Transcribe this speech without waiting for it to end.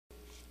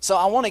So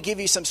I want to give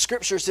you some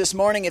scriptures this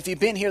morning. If you've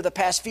been here the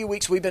past few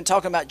weeks, we've been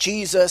talking about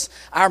Jesus,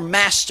 our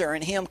master,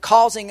 and Him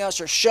causing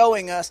us or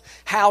showing us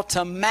how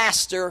to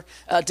master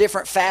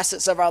different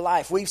facets of our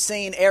life. We've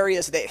seen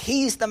areas that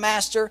He's the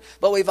master,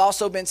 but we've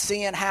also been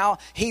seeing how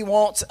He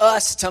wants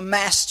us to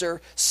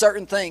master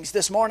certain things.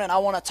 This morning I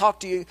want to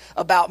talk to you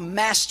about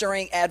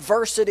mastering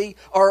adversity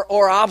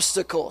or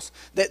obstacles.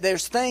 That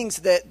there's things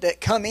that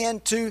come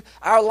into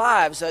our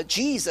lives.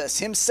 Jesus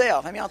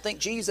Himself. I think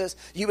Jesus,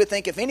 you would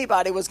think if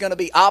anybody was going to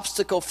be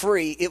obstacle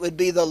free, it would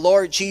be the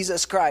Lord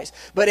Jesus Christ.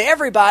 But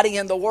everybody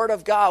in the Word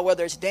of God,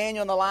 whether it's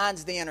Daniel in the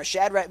lion's den or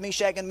Shadrach,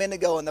 Meshach, and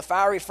Abednego in the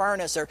fiery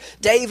furnace or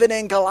David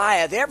and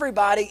Goliath,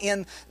 everybody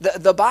in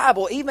the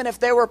Bible, even if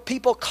there were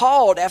people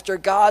called after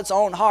God's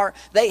own heart,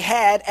 they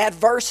had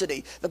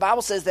adversity. The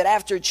Bible says that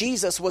after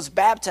Jesus was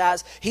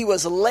baptized, He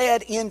was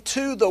led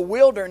into the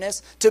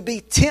wilderness to be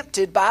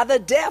tempted by the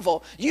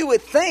devil. You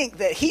would think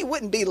that He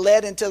wouldn't be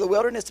led into the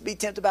wilderness to be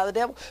tempted by the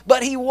devil,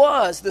 but He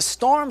was. The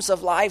storms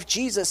of life,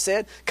 Jesus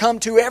said, come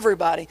to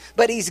everybody.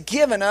 But He's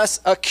given us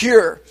a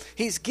cure.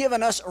 He's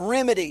given us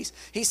remedies.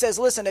 He says,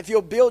 listen, if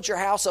you'll build your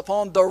house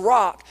upon the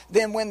rock,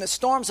 then when the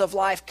storms of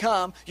life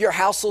come, your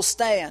house will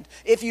stand.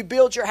 If you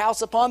build your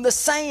house upon the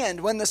sand,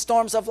 when the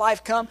storms of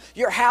life come,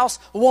 your house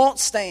won't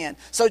stand.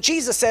 So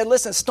Jesus said,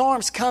 listen,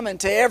 storms coming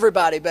to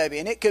everybody, baby.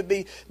 And it could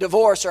be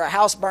divorce or a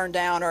house burned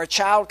down or a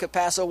child could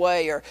pass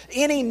away or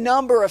any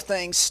number of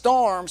things.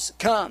 Storms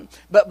come.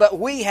 But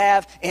we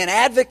have an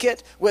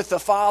advocate with the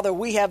Father.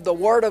 We have the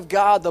Word of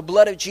God, the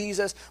blood of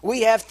Jesus.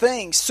 We have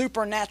things,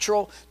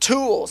 supernatural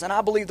tools, and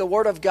I believe the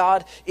Word of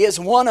God is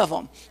one of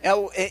them.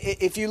 Now,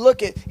 if you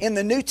look at in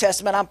the New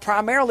Testament, I'm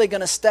primarily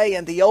going to stay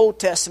in the Old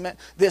Testament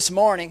this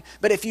morning,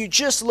 but if you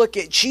just look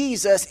at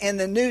Jesus in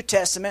the New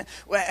Testament,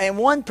 in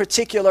one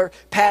particular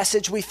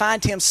passage, we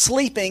find Him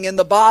sleeping in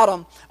the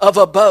bottom of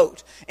a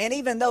boat. And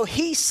even though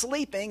He's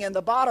sleeping in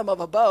the bottom of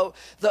a boat,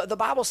 the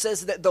Bible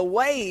says that the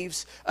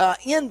waves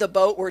in the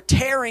boat were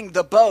tearing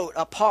the boat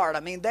apart.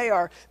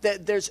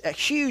 There's a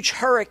huge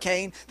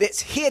hurricane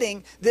that's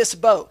hitting this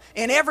boat.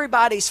 And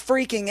everybody's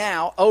freaking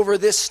out over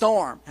this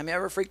storm. Have you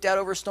ever freaked out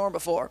over a storm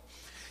before?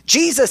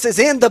 Jesus is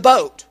in the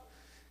boat.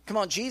 Come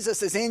on,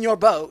 Jesus is in your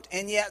boat.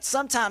 And yet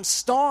sometimes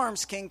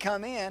storms can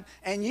come in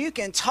and you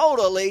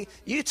totally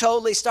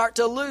start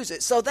to lose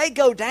it. So they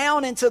go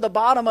down into the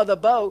bottom of the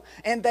boat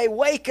and they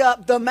wake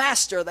up the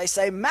master. They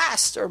say,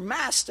 Master,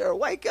 Master,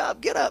 wake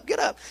up, get up, get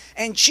up.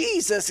 And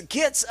Jesus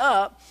gets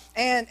up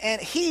and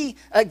He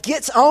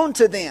gets on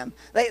to them.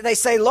 They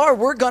say, Lord,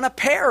 we're going to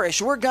perish.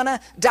 We're going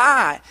to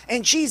die.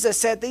 And Jesus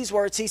said these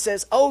words. He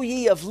says, O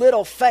ye of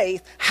little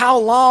faith, how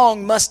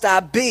long must I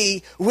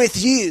be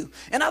with you?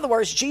 In other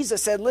words,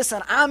 Jesus said,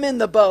 listen, I'm in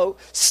the boat.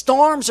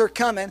 Storms are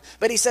coming.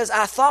 But He says,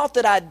 I thought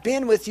that I'd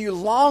been with you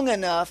long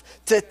enough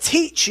to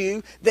teach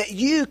you that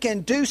you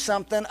can do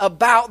something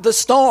about the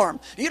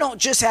storm. You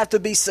don't just have to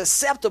be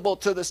susceptible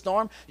to the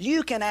storm.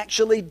 You can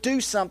actually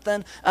do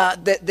something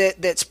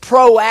that's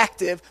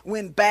proactive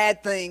when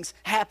bad things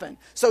happen.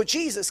 So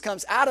Jesus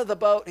comes out of the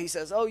boat. He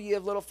says, oh, ye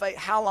of little faith,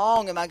 how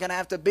long am I going to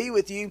have to be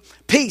with you?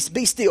 Peace,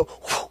 be still.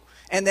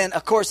 And then,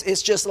 of course,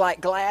 it's just like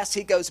glass.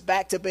 He goes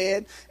back to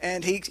bed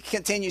and he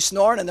continues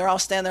snoring, and they're all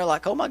standing there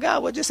like, oh my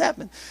God, what just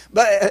happened?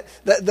 But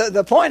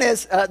the point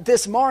is,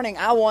 this morning,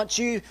 I want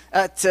you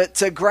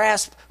to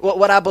grasp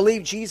what I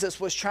believe Jesus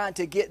was trying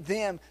to get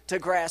them to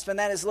grasp. And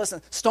that is,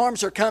 listen,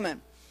 storms are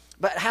coming.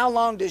 But how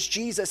long does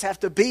Jesus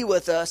have to be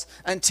with us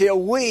until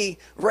we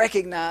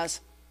recognize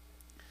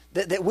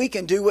that we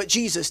can do what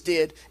Jesus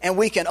did and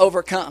we can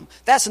overcome?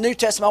 That's the New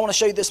Testament. I want to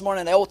show you this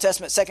morning in the Old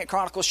Testament, 2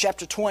 Chronicles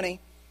chapter 20.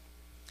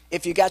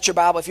 If you got your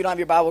Bible, if you don't have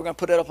your Bible, we're going to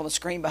put it up on the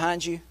screen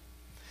behind you.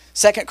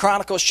 2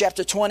 Chronicles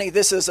chapter 20,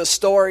 this is a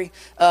story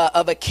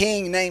of a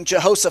king named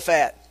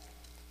Jehoshaphat.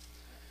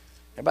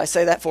 Everybody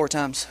say that 4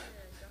 times.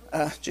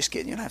 Just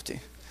kidding, you don't have to.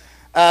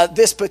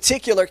 This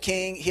particular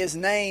king, his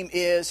name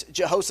is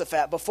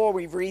Jehoshaphat. Before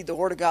we read the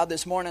Word of God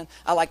this morning,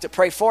 I like to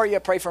pray for you,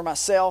 pray for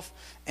myself,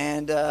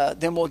 and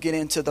then we'll get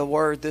into the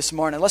Word this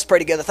morning. Let's pray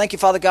together. Thank you,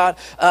 Father God,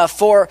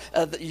 for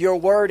your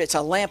Word. It's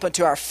a lamp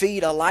unto our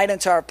feet, a light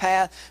unto our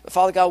path. But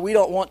Father God, we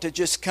don't want to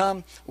just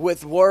come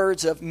with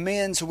words of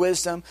men's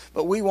wisdom,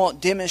 but we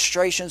want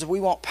demonstrations. We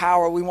want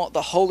power. We want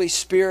the Holy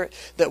Spirit,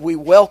 that we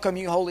welcome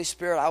you, Holy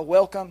Spirit. I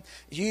welcome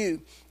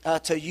you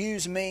to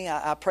use me.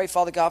 I pray,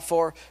 Father God,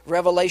 for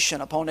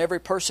revelation upon every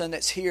person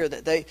that's here,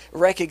 that they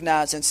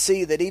recognize and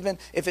see that even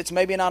if it's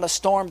maybe not a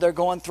storm they're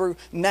going through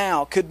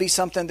now, could be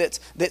something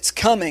that's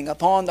coming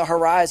upon the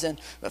horizon.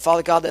 But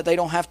Father God, that they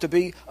don't have to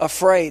be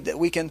afraid, that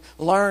we can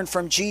learn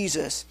from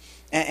Jesus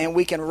and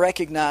we can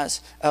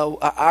recognize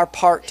our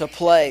part to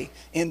play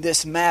in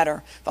this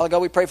matter. Father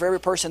God, we pray for every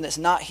person that's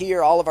not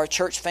here, all of our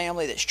church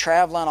family that's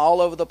traveling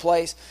all over the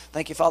place.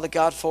 Thank you, Father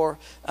God, for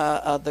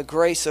the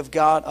grace of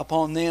God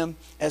upon them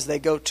as they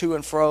go to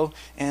and fro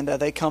and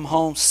they come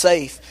home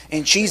safe.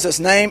 In Jesus'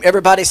 name,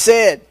 everybody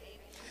said,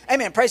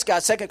 Amen. Praise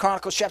God. 2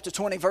 Chronicles chapter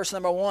 20, verse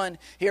number 1.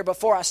 Here,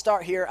 before I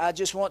start here, I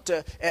just want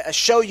to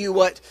show you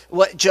what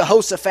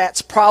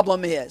Jehoshaphat's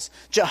problem is.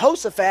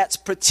 Jehoshaphat's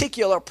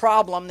particular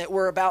problem that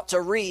we're about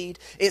to read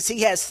is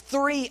he has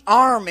 3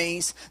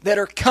 armies that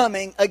are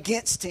coming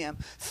against him.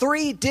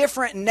 3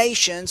 different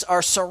nations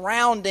are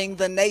surrounding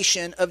the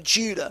nation of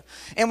Judah.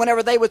 And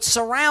whenever they would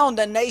surround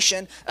a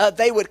nation,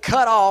 they would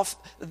cut off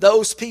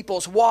those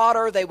people's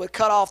water, they would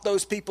cut off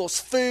those people's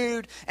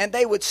food, and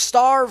they would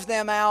starve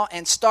them out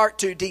and start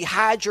to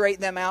dehydrate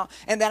them out.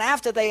 And then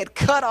after they had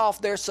cut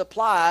off their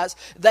supplies,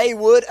 they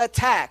would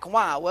attack.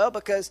 Why? Well,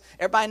 because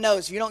everybody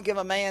knows if you don't give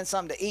a man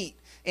something to eat,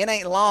 it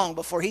ain't long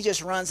before he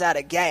just runs out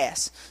of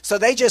gas. So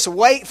they just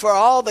wait for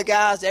all the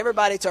guys,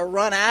 everybody to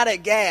run out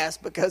of gas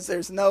because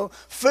there's no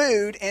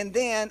food, and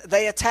then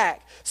they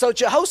attack. So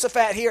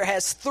Jehoshaphat here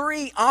has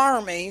 3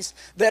 armies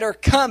that are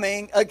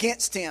coming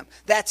against him.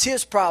 That's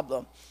his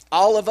problem.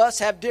 All of us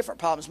have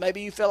different problems.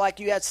 Maybe you feel like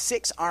you had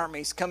 6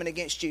 armies coming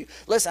against you.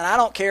 Listen, I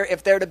don't care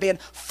if there had been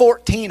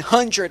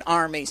 1,400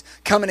 armies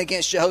coming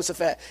against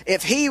Jehoshaphat.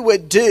 If he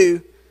would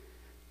do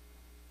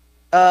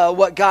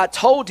what God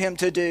told him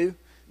to do,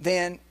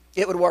 then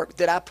it would work.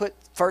 Did I put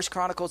 1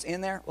 Chronicles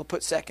in there? Well,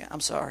 put 2nd. I'm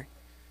sorry.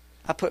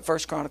 I put 1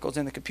 Chronicles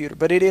in the computer,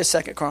 but it is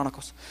 2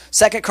 Chronicles.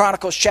 2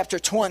 Chronicles chapter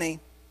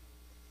 20.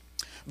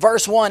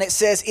 Verse 1, it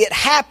says, "It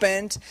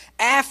happened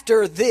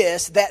after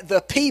this that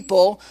the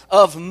people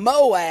of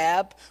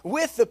Moab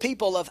with the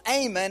people of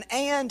Ammon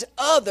and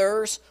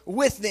others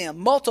with them,"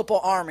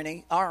 multiple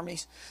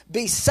armies,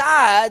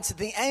 besides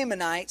the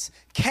Ammonites,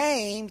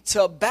 came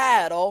to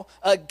battle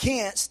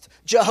against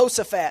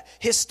Jehoshaphat.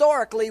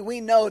 Historically, we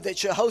know that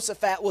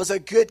Jehoshaphat was a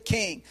good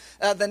king.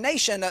 The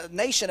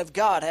nation of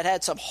God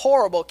had some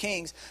horrible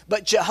kings,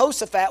 but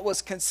Jehoshaphat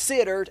was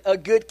considered a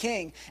good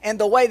king. And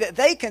the way that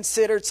they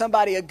considered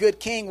somebody a good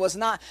king was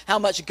not how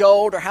much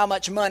gold or how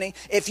much money.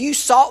 If you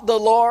sought the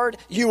Lord,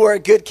 you were a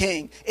good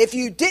king. If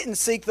you didn't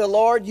seek the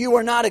Lord, you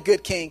were not a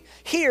good king.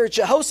 Here,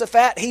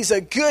 Jehoshaphat, he's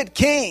a good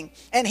king,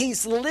 and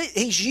he's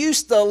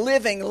used to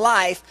living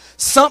life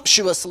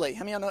sumptuously. How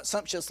many of y'all know what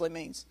sumptuously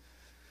means?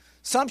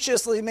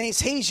 Sumptuously means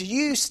he's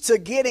used to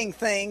getting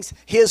things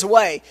his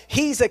way.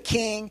 He's a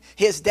king.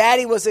 His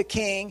daddy was a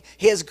king.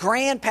 His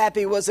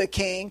grandpappy was a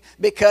king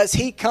because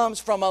he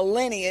comes from a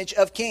lineage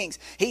of kings.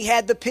 He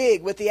had the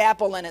pig with the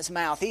apple in its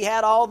mouth. He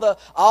had all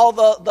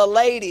the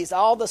ladies,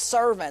 all the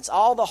servants,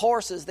 all the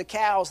horses, the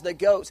cows, the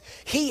goats.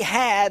 He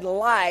had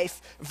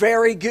life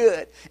very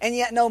good. And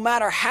yet no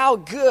matter how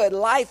good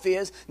life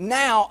is,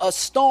 now a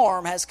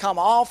storm has come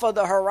off of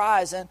the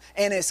horizon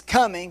and is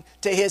coming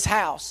to his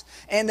house.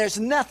 And there's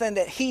nothing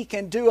that he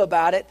can do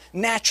about it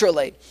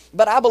naturally.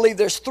 But I believe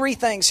there's 3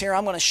 things here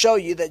I'm going to show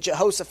you that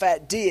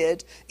Jehoshaphat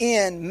did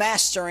in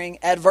mastering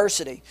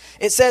adversity.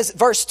 It says,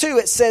 verse 2,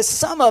 it says,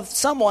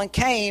 someone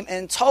came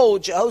and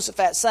told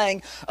Jehoshaphat,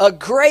 saying, "A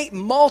great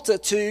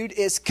multitude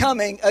is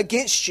coming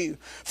against you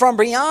from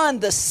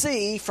beyond the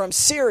sea, from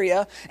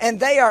Syria, and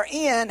they are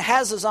in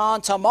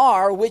Hazazon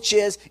Tamar, which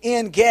is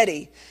En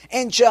Gedi."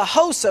 And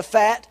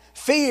Jehoshaphat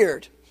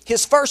feared.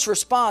 His first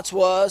response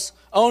was,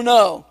 "Oh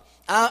no,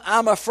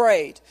 I'm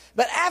afraid."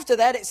 But after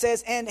that it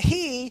says, "And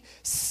he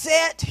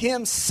set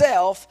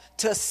himself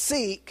to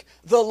seek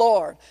the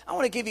Lord." I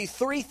want to give you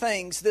 3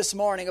 things this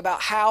morning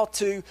about how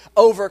to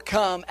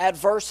overcome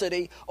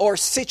adversity or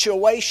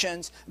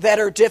situations that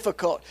are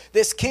difficult.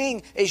 This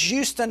king is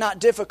used to not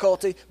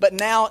difficulty, but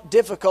now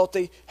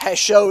difficulty has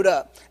showed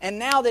up. And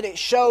now that it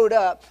showed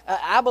up,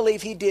 I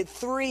believe he did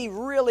 3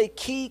 really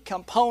key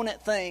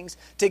component things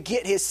to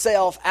get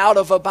himself out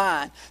of a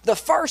bind. The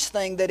first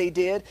thing that he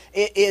did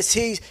is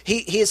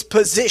his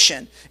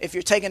position. If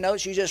you're taking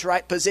notes, you just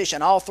write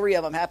position. All 3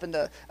 of them happen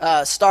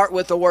to start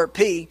with the word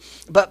P.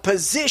 But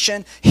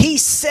position, he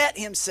set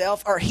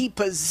himself, or he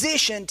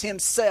positioned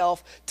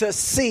himself to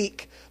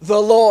seek the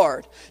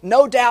Lord.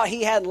 No doubt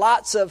he had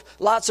lots of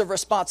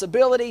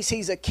responsibilities.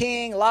 He's a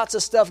king, lots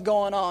of stuff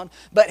going on.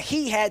 But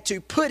he had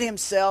to put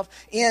himself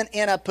in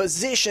a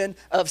position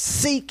of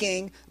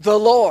seeking the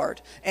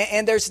Lord.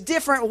 And there's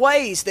different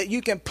ways that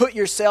you can put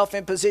yourself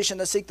in position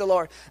to seek the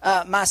Lord.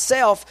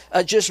 Myself,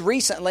 just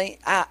recently,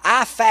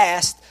 I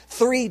fast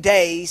 3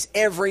 days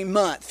every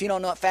month. If you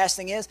don't know what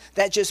fasting is,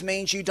 that just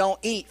means you don't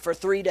eat for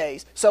 3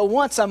 days. So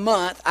once a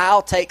month,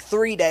 I'll take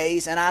 3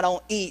 days and I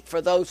don't eat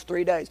for those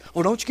 3 days.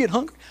 Well, don't you get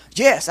hungry?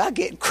 Yes, I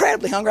get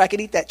incredibly hungry. I could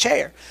eat that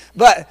chair.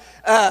 But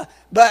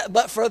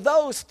for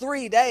those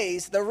 3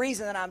 days, the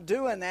reason that I'm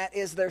doing that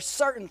is there's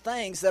certain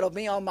things that'll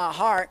be on my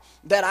heart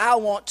that I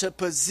want to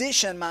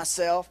position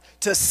myself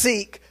to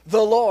seek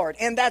the Lord.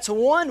 And that's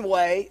one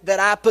way that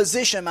I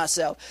position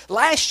myself.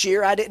 Last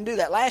year, I didn't do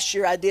that. Last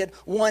year, I did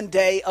 1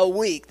 day a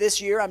week.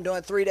 This year, I'm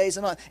doing 3 days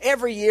a month.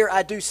 Every year,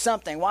 I do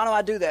something. Why do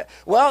I do that?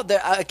 Well,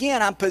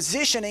 again, I'm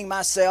positioning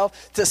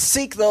myself to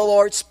seek the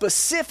Lord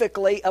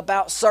specifically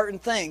about certain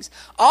things.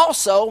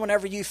 Also,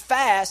 whenever you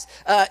fast,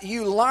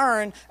 you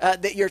learn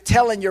that you're telling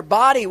telling your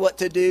body what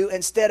to do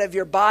instead of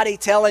your body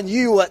telling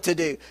you what to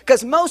do.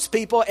 Because most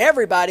people,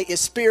 everybody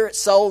is spirit,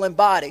 soul, and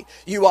body.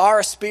 You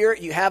are a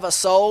spirit, you have a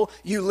soul,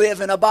 you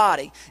live in a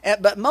body.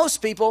 But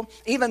most people,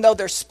 even though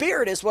their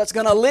spirit is what's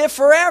going to live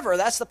forever,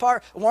 that's the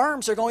part,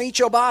 worms are going to eat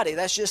your body.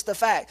 That's just the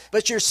fact.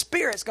 But your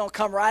spirit's going to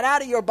come right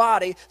out of your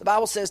body. The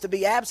Bible says to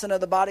be absent of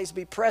the body is to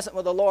be present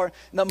with the Lord.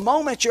 And the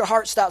moment your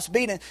heart stops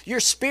beating, your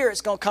spirit's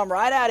going to come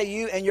right out of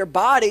you and your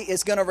body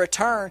is going to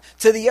return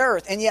to the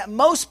earth. And yet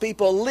most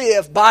people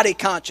live body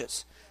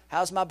conscious.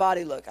 How's my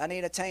body look? I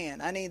need a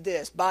tan. I need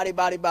this. Body.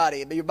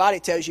 But your body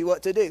tells you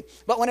what to do.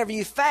 But whenever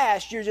you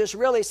fast, you're just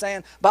really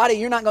saying, body,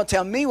 you're not going to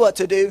tell me what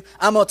to do.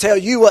 I'm going to tell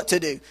you what to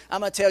do. I'm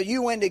going to tell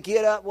you when to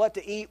get up, what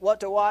to eat, what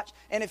to watch.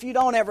 And if you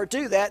don't ever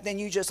do that, then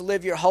you just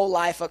live your whole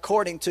life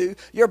according to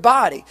your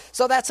body.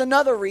 So that's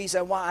another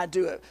reason why I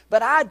do it.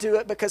 But I do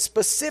it because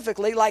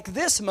specifically, like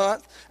this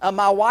month,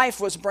 my wife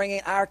was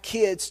bringing our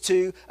kids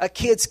to a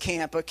kids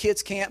camp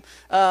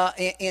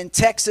in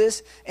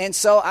Texas. And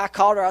so I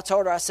called her. I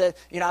told her, I said,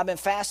 I've been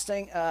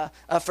fasting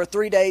for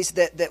 3 days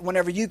that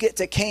whenever you get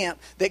to camp,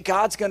 that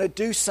God's going to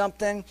do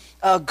something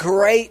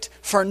great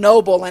for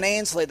Noble and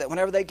Ansley, that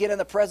whenever they get in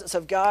the presence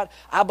of God,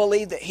 I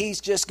believe that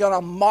He's just going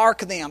to mark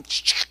them,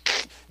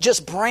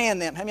 just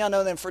brand them. How many of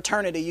y'all know in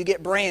fraternity, you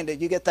get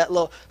branded, you get that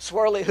little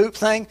swirly hoop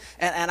thing,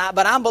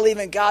 but I'm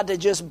believing God to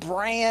just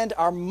brand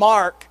or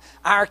mark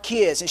our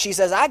kids. And she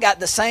says, I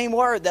got the same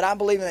word, that I'm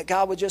believing that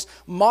God would just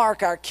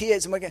mark our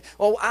kids. And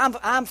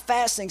I'm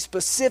fasting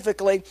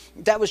specifically.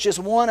 That was just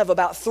one of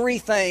about 3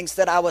 things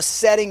that I was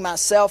setting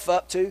myself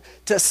up to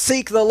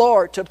seek the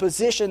Lord, to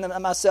position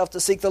myself to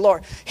seek the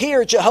Lord.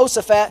 Here,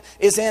 Jehoshaphat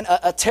is in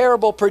a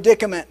terrible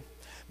predicament.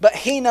 But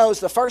he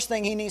knows the first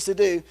thing he needs to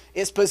do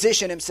is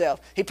position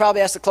himself. He probably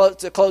has to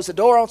close the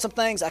door on some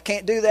things. I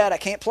can't do that. I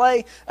can't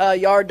play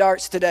yard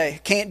darts today.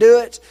 Can't do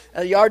it.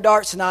 Yard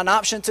darts is not an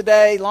option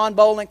today. Lawn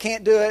bowling,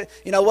 can't do it.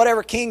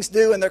 Whatever kings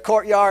do in their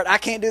courtyard, I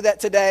can't do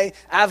that today.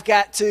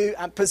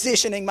 I'm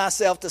positioning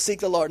myself to seek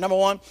the Lord. Number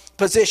 1,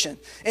 position.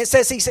 It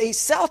says he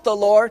sought the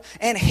Lord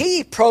and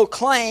he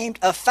proclaimed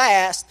a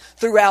fast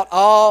throughout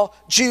all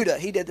Judah.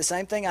 He did the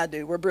same thing I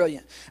do. We're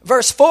brilliant.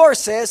 Verse 4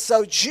 says,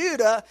 so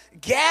Judah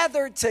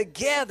gathered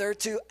together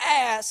to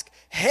ask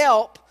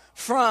help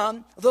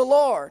from the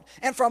Lord.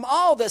 And from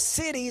all the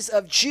cities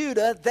of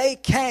Judah they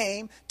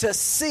came to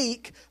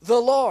seek the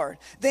Lord.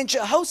 Then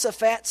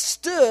Jehoshaphat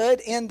stood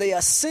in the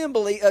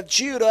assembly of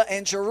Judah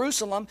and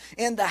Jerusalem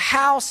in the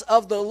house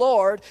of the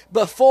Lord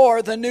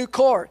before the new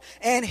court.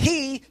 And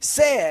he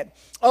said,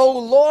 O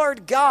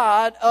Lord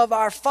God of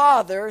our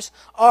fathers,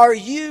 are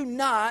you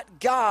not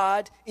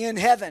God in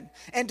heaven?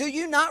 And do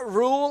you not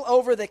rule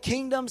over the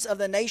kingdoms of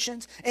the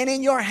nations? And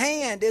in your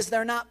hand is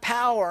there not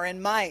power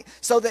and might,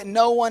 so that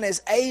no one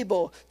is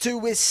able to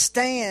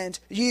withstand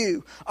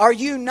you? Are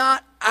you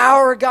not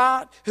our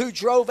God, who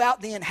drove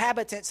out the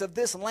inhabitants of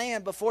this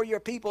land before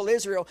your people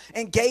Israel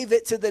and gave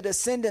it to the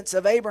descendants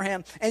of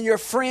Abraham and your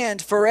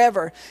friend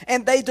forever?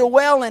 And they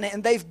dwell in it,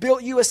 and they've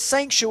built you a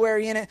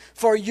sanctuary in it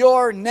for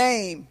your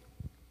name.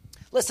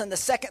 Listen, the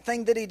second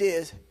thing that he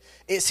did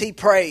is he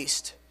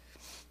praised.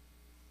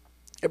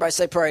 Everybody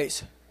say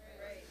praise.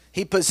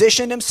 He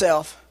positioned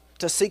himself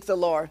to seek the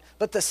Lord.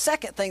 But the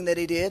second thing that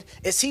he did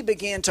is he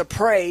began to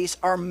praise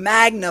or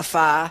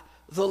magnify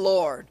the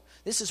Lord.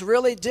 This is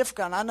really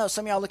difficult. I know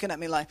some of y'all looking at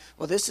me like,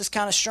 well, this is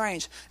kind of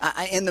strange.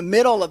 In the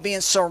middle of being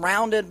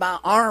surrounded by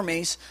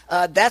armies,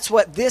 that's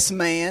what this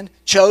man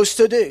chose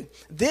to do.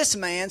 This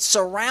man,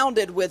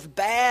 surrounded with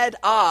bad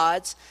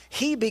odds,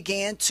 he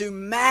began to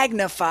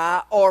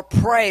magnify or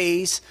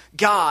praise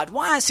God.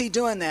 Why is he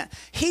doing that?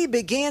 He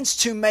begins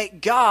to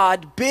make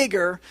God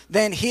bigger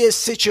than his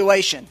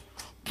situation.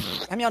 How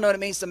many of y'all know what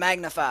it means to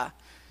magnify?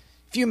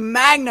 If you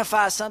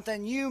magnify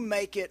something, you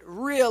make it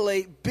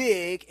really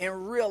big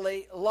and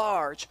really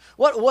large.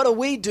 What do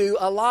we do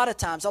a lot of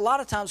times? A lot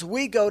of times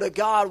we go to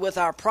God with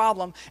our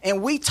problem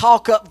and we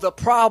talk up the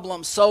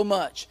problem so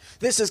much.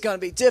 This is going to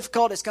be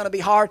difficult, it's going to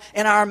be hard,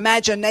 and our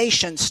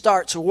imagination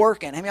starts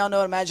working. How many of y'all know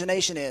what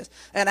imagination is?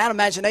 And that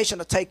imagination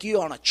will take you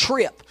on a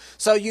trip.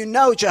 So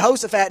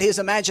Jehoshaphat, his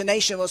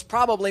imagination was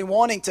probably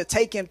wanting to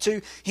take him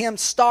to him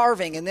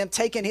starving and then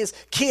taking his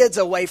kids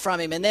away from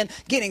him and then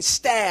getting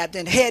stabbed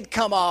and head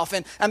come off.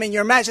 And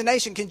your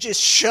imagination can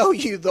just show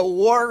you the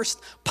worst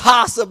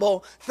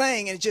possible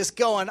thing and just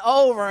going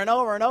over and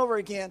over and over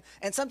again.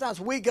 And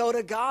sometimes we go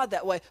to God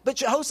that way. But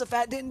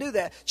Jehoshaphat didn't do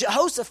that.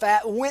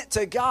 Jehoshaphat went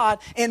to God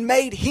and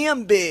made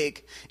him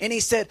big. And he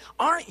said,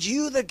 aren't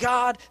you the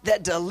God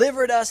that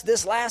delivered us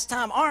this last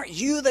time? Aren't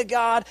you the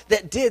God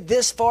that did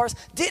this for us?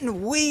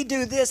 Didn't we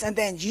do this and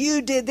then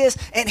you did this?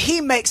 And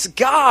he makes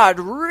God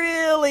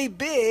really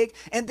big,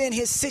 and then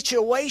his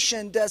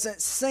situation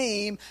doesn't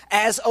seem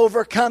as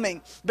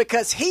overcoming. Because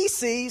because he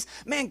sees,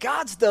 man,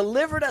 God's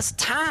delivered us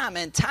time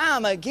and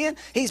time again.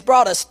 He's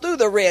brought us through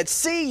the Red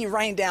Sea. He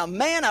rained down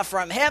manna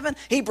from heaven.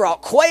 He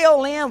brought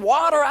quail in,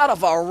 water out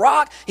of a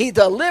rock. He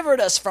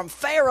delivered us from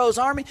Pharaoh's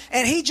army.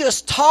 And he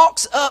just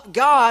talks up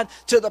God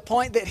to the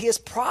point that his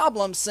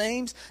problem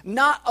seems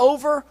not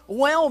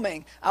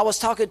overwhelming. I was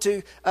talking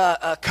to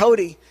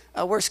Cody.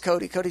 Where's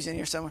Cody? Cody's in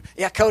here somewhere.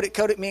 Yeah, Cody.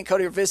 Me and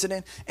Cody are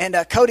visiting, and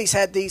Cody's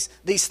had these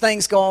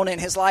things go on in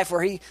his life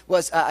where he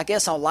was, I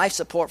guess, on life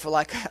support for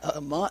like a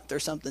month or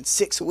something,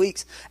 6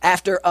 weeks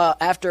after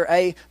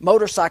a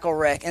motorcycle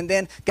wreck, and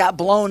then got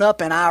blown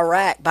up in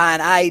Iraq by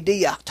an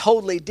IED, a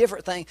totally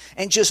different thing,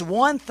 and just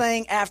one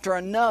thing after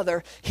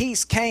another,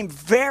 he's came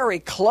very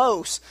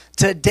close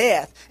to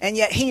death, and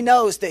yet he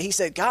knows that he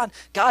said,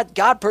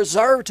 God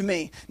preserved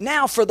me.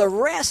 Now, for the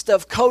rest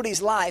of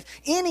Cody's life,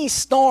 any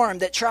storm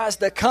that tries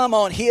to come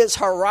on his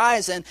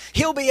horizon,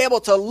 he'll be able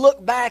to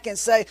look back and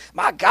say,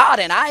 my God,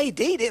 an IED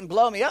didn't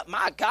blow me up.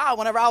 My God,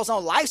 whenever I was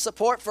on life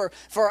support for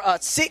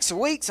 6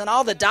 weeks and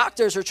all the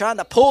doctors were trying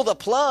to pull the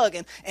plug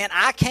and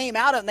I came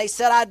out of it and they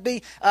said I'd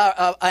be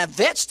a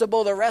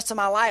vegetable the rest of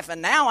my life,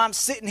 and now I'm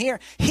sitting here.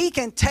 He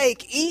can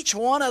take each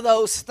one of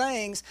those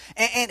things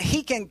and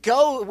he can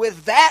go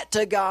with that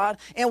to God,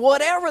 and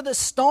whatever the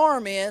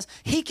storm is,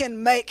 he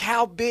can make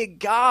how big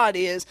God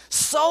is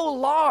so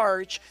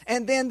large,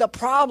 and then the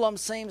problem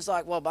seems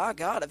like, well, by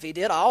God, if he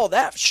did all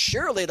that,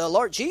 surely the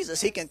Lord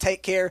Jesus, he can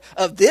take care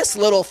of this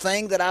little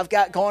thing that I've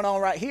got going on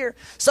right here.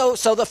 So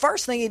the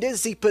first thing he did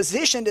is he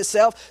positioned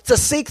himself to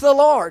seek the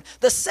Lord.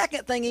 The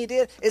second thing he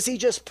did is he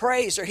just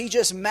praised, or he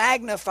just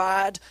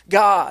magnified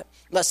God.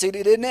 Let's see what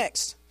he did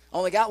next.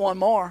 Only got one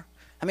more.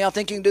 I mean, I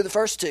think you can do the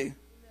first two.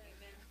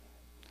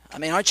 I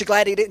mean, aren't you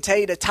glad he didn't tell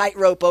you to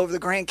tightrope over the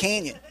Grand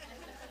Canyon?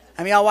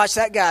 I mean, y'all watch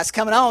that guy. It's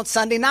coming on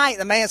Sunday night.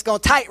 The man's going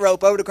to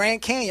tightrope over the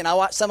Grand Canyon. I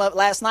watched some of it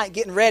last night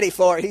getting ready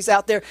for it. He's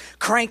out there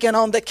cranking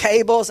on the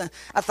cables. And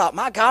I thought,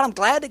 my God, I'm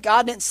glad that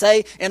God didn't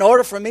say, in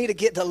order for me to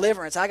get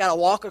deliverance, I got to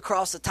walk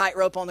across the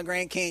tightrope on the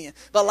Grand Canyon.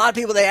 But a lot of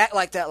people, they act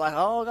like that, like,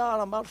 oh, God,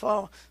 I'm about to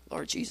fall.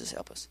 Lord Jesus,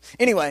 help us.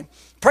 Anyway,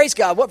 praise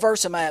God. What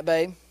verse am I at,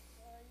 babe?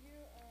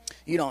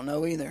 You don't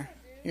know either.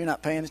 You're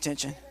not paying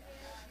attention.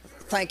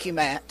 Thank you,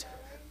 Matt.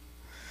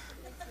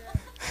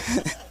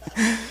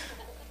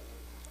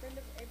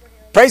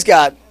 Praise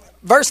God.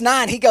 Verse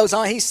 9, he goes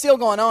on. He's still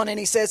going on, and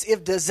he says,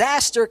 if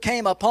disaster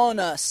came upon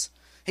us,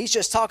 he's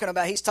talking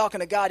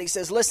to God. He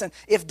says, listen,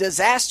 if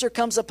disaster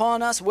comes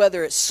upon us,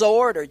 whether it's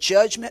sword or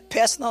judgment,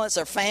 pestilence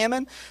or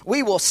famine,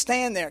 we will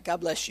stand there.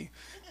 God bless you.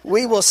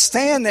 We will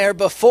stand there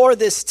before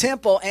this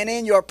temple and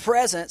in your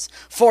presence,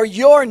 for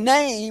your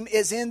name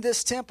is in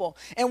this temple.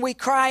 And we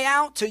cry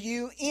out to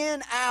you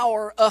in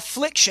our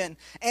affliction,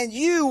 and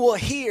you will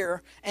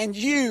hear and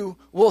you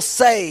will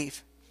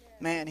save.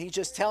 Man, he's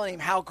just telling him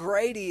how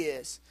great he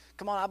is.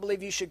 Come on, I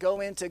believe you should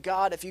go into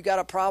God if you got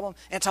a problem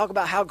and talk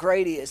about how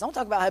great he is. Don't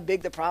talk about how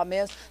big the problem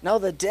is. No,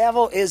 the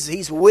devil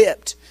he's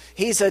whipped.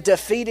 He's a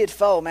defeated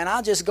foe. Man,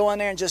 I'll just go in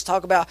there and just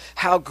talk about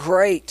how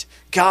great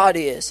God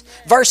is.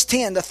 Verse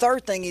 10, the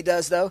third thing he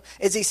does, though,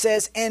 is he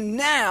says, and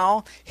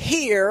now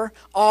here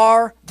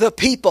are the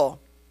people.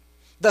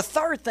 The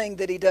third thing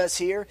that he does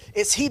here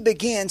is he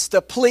begins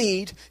to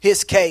plead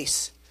his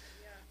case.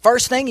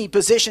 First thing, he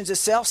positions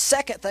himself.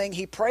 Second thing,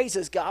 he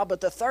praises God.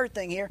 But the third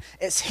thing here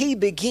is he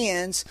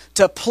begins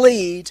to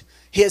plead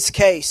his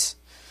case.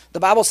 The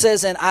Bible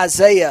says in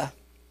Isaiah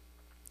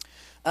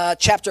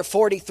chapter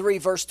 43,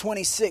 verse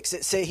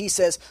 26, he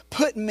says,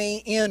 put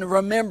me in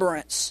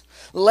remembrance.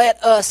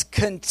 Let us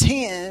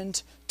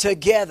contend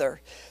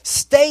together.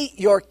 State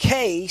your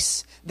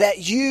case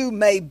that you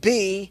may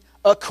be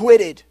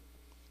acquitted.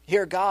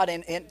 Here God,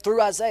 and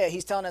through Isaiah,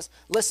 he's telling us,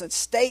 listen,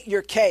 state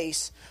your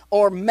case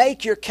or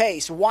make your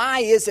case. Why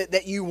is it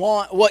that you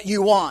want what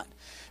you want?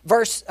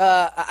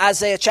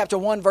 Isaiah chapter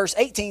 1, verse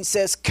 18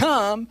 says,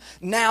 come,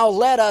 now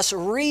let us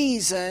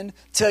reason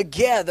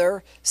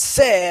together,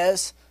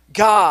 says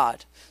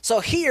God.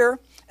 So here,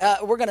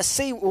 we're going to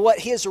see what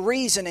his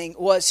reasoning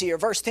was here.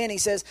 Verse 10, he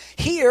says,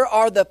 here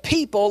are the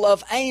people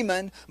of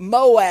Ammon,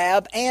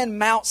 Moab, and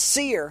Mount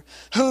Seir,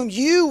 whom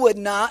you would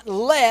not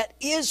let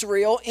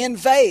Israel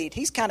invade.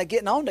 He's kind of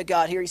getting on to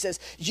God here. He says,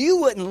 you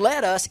wouldn't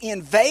let us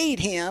invade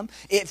him.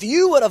 If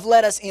you would have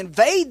let us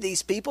invade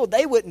these people,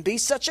 they wouldn't be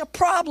such a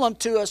problem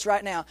to us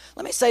right now.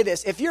 Let me say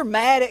this. If you're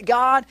mad at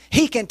God,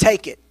 he can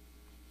take it.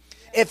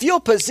 If you'll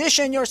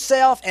position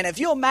yourself and if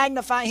you'll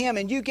magnify him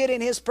and you get in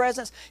his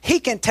presence, he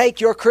can take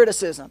your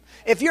criticism.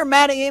 If you're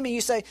mad at him and you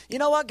say, you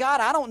know what,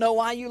 God, I don't know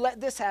why you let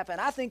this happen.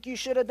 I think you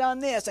should have done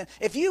this. And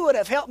if you would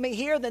have helped me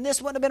here, then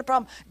this wouldn't have been a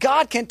problem.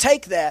 God can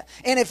take that.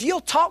 And if you'll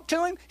talk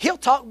to him, he'll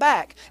talk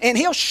back. And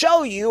he'll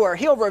show you or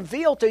he'll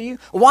reveal to you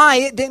why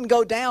it didn't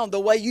go down the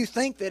way you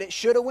think that it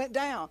should have went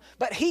down.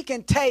 But he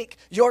can take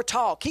your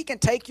talk. He can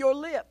take your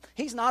lip.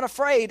 He's not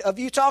afraid of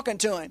you talking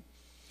to him.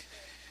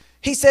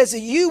 He says that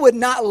you would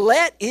not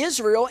let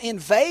Israel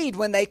invade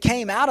when they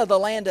came out of the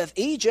land of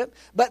Egypt,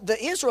 but the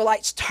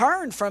Israelites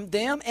turned from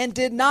them and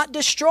did not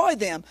destroy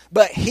them.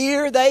 But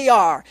here they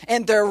are,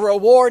 and they're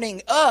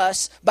rewarding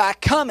us by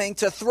coming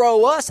to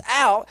throw us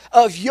out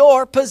of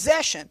your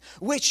possession,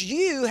 which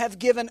you have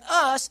given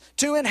us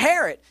to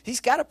inherit.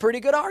 He's got a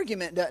pretty good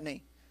argument, doesn't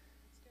he?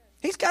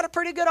 He's got a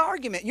pretty good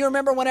argument. You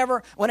remember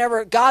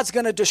whenever God's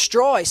going to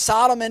destroy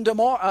Sodom and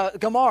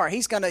Gomorrah,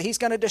 He's going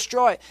to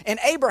destroy it. And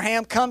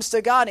Abraham comes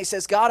to God and he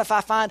says, God, if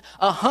I find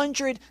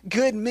 100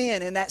 good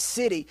men in that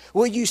city,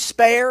 will you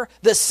spare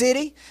the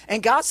city?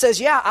 And God says,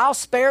 yeah, I'll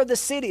spare the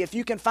city if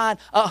you can find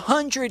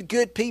 100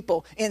 good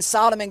people in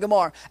Sodom and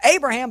Gomorrah.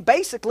 Abraham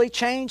basically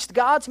changed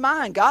God's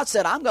mind. God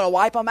said, I'm going to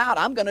wipe them out.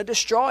 I'm going to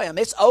destroy them.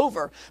 It's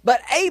over.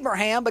 But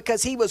Abraham,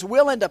 because he was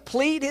willing to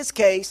plead his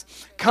case,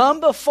 come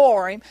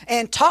before Him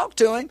and talk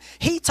to Him,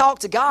 he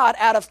talked to God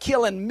out of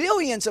killing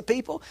millions of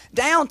people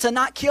down to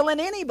not killing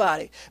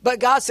anybody. But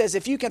God says,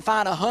 if you can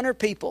find 100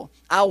 people,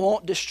 I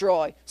won't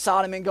destroy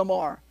Sodom and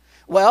Gomorrah.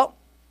 Well,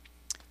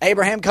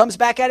 Abraham comes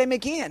back at him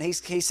again. He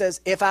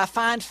says, if I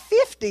find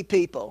 50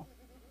 people,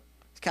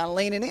 he's kind of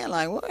leaning in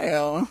like,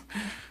 well,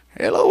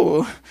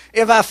 hello.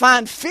 If I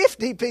find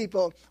 50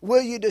 people,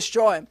 will you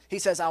destroy them? He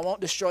says, I won't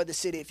destroy the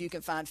city if you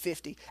can find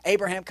 50.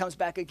 Abraham comes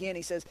back again.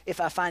 He says, if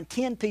I find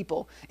 10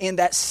 people in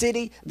that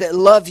city that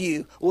love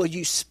you, will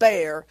you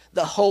spare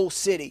the whole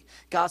city?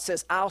 God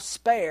says, I'll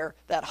spare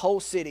that whole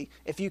city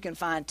if you can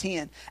find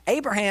 10.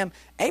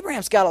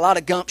 Abraham's got a lot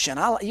of gumption.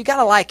 You got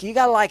to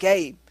like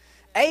Abe.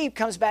 Abe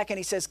comes back and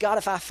he says, God,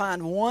 if I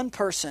find one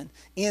person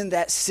in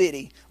that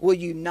city, will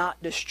you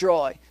not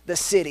destroy the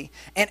city?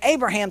 And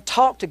Abraham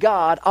talked to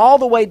God all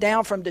the way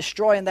down from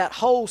destroying that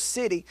whole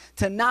city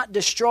to not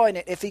destroying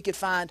it if he could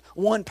find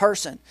one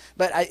person.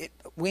 But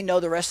we know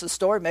the rest of the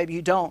story. Maybe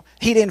you don't.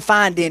 He didn't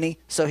find any,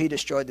 so he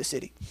destroyed the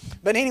city.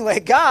 But anyway,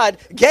 God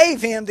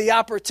gave him the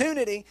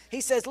opportunity.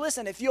 He says,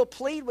 listen, if you'll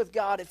plead with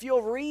God, if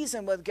you'll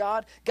reason with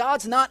God,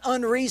 God's not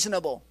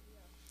unreasonable.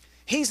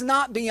 He's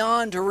not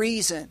beyond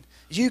reason.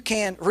 You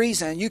can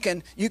reason. You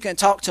can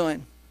talk to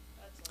Him.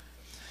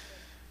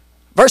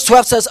 Verse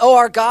 12 says, O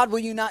our God, will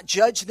you not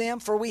judge them?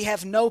 For we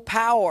have no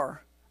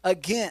power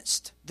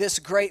against this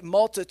great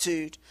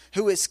multitude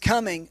who is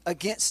coming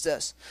against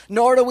us.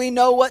 Nor do we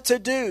know what to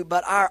do,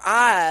 but our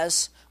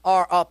eyes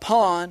are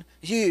upon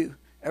you.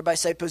 Everybody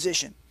say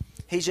position.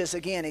 He's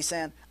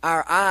saying,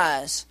 our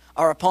eyes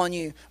are upon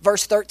you.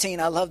 Verse 13,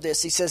 I love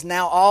this. He says,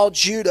 now all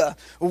Judah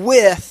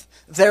with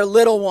their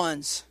little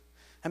ones.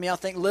 How many of y'all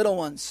think little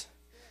ones?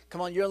 Come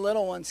on, your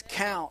little ones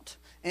count,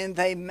 and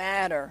they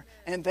matter,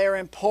 and they're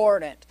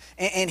important.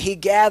 And He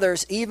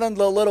gathers even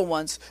the little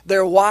ones,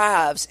 their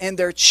wives and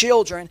their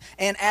children,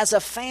 and as a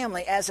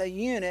family, as a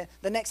unit,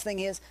 the next thing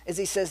is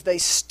He says they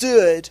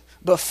stood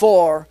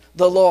before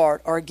the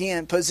Lord. Or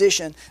again,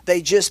 position.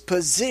 They just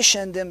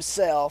positioned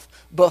themselves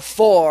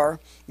before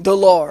the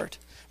Lord.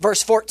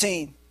 Verse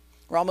 14.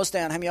 We're almost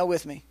down. How many of y'all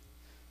with me?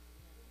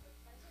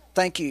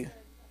 Thank you.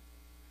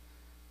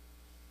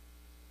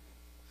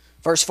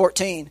 Verse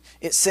 14,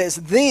 it says,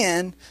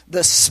 then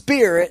the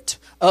Spirit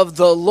of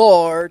the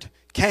Lord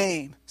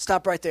came.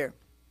 Stop right there.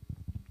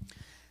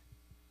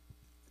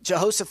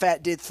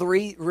 Jehoshaphat did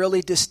 3 really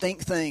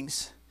distinct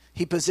things.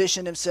 He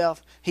positioned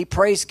himself, he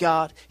praised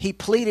God, he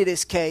pleaded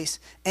his case,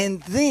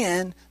 and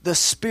then the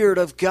Spirit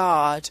of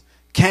God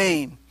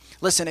came.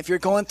 Listen, if you're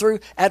going through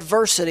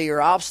adversity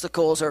or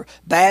obstacles or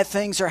bad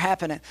things are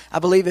happening, I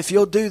believe if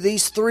you'll do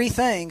these 3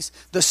 things,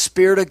 the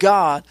Spirit of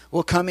God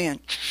will come in.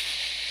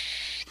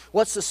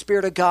 What's the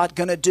Spirit of God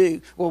going to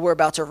do? Well, we're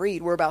about to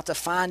read. We're about to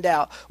find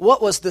out.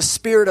 What was the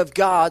Spirit of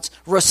God's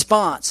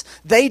response?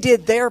 They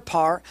did their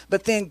part,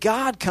 but then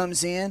God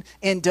comes in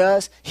and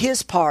does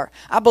His part.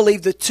 I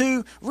believe the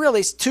two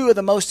of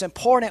the most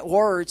important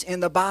words in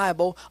the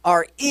Bible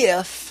are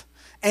if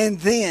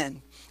and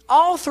then.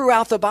 All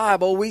throughout the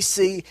Bible, we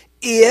see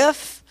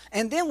if,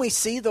 and then we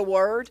see the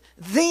word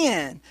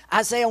then.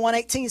 Isaiah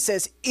 1:18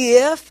 says,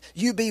 if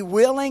you be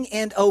willing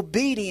and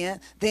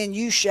obedient, then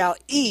you shall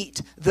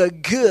eat the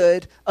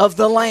good of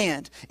the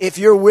land. If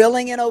you're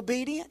willing and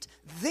obedient,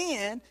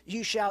 then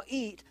you shall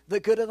eat the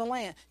good of the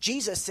land.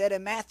 Jesus said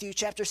in Matthew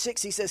chapter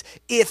 6, He says,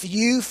 if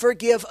you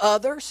forgive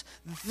others,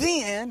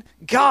 then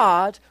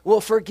God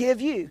will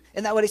forgive you.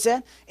 Isn't that what He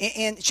said?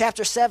 In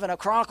chapter 7 of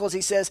Chronicles,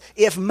 He says,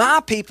 if my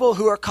people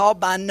who are called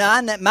by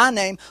my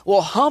name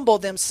will humble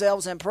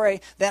themselves and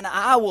pray, then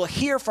I will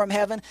hear from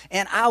heaven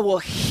and I will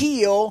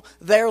heal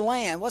their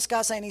land. What's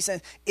God saying? He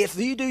says, if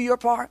you do your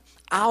part,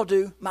 I'll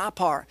do my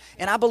part.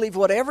 And I believe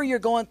whatever you're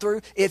going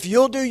through, if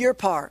you'll do your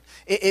part,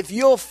 if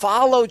you'll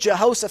follow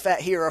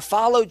Jehoshaphat here or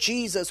follow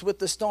Jesus with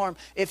the storm,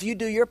 if you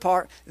do your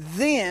part,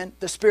 then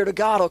the Spirit of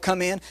God will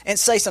come in and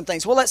say some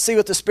things. Well, let's see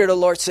what the Spirit of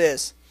the Lord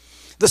says.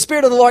 The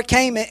Spirit of the Lord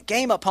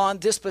came upon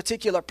this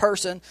particular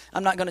person.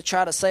 I'm not going to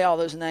try to say all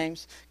those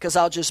names because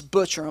I'll just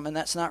butcher them, and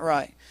that's not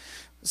right.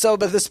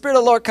 But the Spirit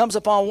of the Lord comes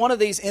upon one of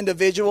these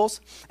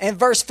individuals. And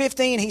verse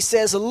 15, he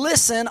says,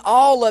 "Listen,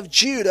 all of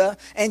Judah,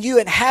 and you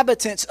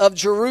inhabitants of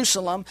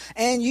Jerusalem,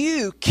 and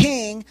you,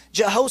 King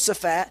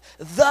Jehoshaphat,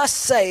 thus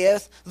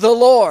saith the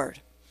Lord.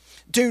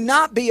 Do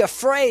not be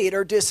afraid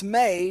or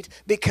dismayed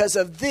because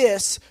of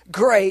this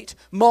great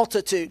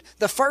multitude."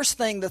 The first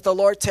thing that the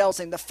Lord tells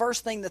him, the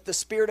first thing that the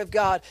Spirit of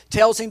God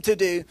tells him to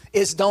do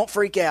is don't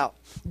freak out.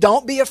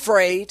 Don't be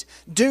afraid.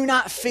 Do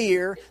not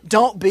fear.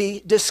 Don't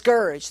be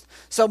discouraged.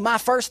 So my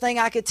first thing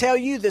I could tell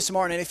you this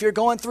morning, if you're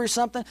going through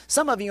something,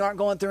 some of you aren't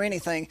going through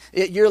anything.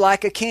 You're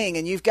like a king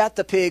and you've got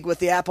the pig with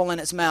the apple in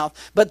its mouth.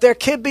 But there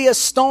could be a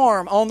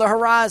storm on the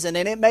horizon,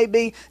 and it may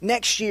be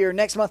next year,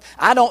 next month.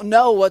 I don't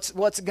know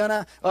what's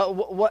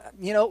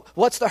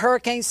the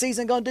hurricane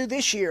season going to do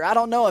this year. I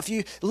don't know. If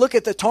you look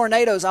at the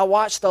tornadoes, I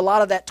watched a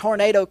lot of that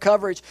tornado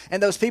coverage,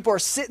 and those people are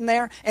sitting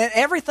there, and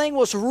everything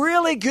was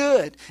really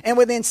good. And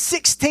within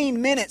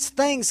 16 minutes,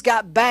 things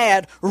got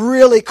bad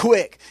really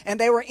quick. And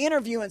they were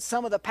interviewing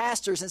some of the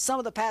pastors, and some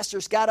of the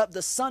pastors got up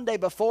the Sunday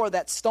before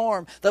that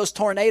storm, those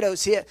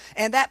tornadoes hit.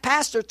 And that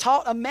pastor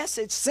taught a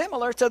message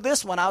similar to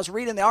this one. I was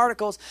reading the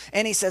articles,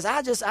 and he says,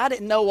 I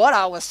didn't know what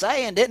I was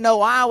saying, didn't know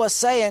why I was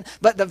saying,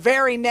 but the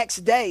very next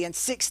day, in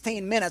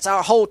 16 minutes,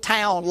 our whole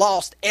town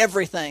lost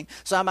everything.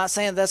 So am I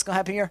saying that's going to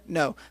happen here?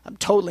 No, I'm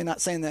totally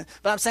not saying that.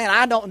 But I'm saying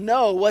I don't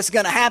know what's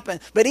going to happen.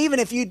 But even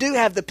if you do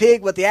have the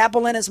pig with the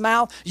apple in his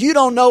mouth, you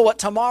don't know what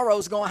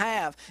tomorrow's going to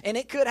have. And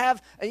it could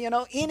have,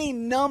 any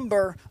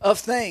number of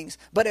things.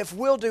 But if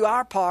we'll do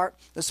our part,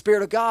 the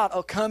Spirit of God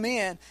will come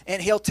in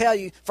and he'll tell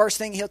you, first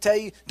thing he'll tell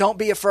you, don't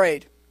be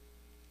afraid.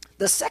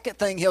 The second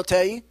thing he'll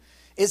tell you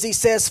is he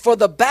says, for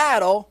the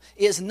battle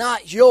is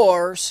not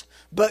yours,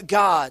 but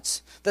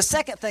God's. The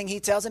second thing he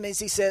tells him is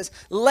he says,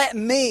 let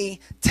me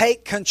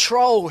take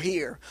control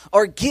here,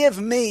 or give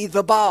me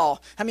the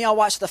ball. How many of y'all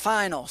watch the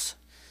finals?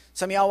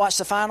 Some of y'all watch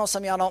the finals.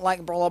 Some of y'all don't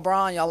like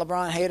LeBron. Y'all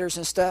LeBron haters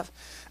and stuff.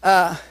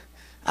 I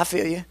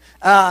feel you.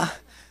 I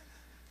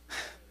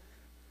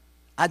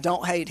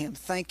don't hate him.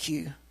 Thank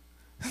you.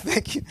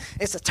 Thank you.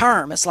 It's a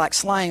term. It's like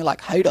slang,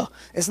 like hater.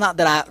 It's not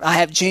that I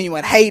have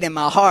genuine hate in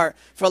my heart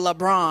for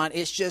LeBron.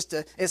 It's just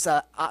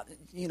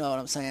you know what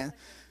I'm saying.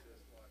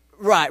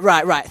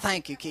 Right.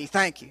 Thank you, Keith.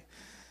 Thank you.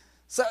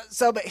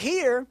 But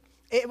here,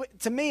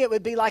 to me, it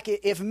would be like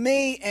if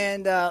me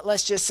and,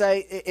 let's just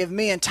say, if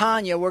me and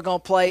Tanya were going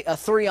to play a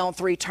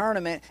 3-on-3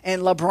 tournament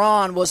and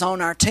LeBron was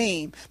on our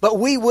team, but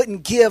we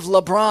wouldn't give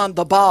LeBron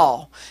the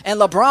ball.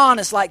 And LeBron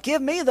is like,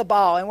 give me the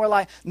ball. And we're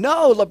like,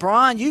 no,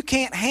 LeBron, you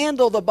can't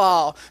handle the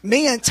ball.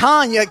 Me and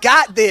Tanya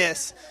got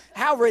this.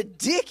 How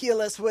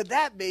ridiculous would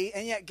that be?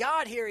 And yet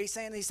God here, he's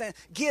saying,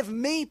 give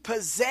me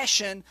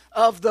possession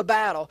of the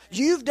battle.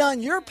 You've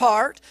done your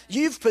part.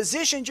 You've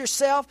positioned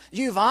yourself.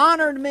 You've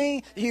honored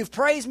me. You've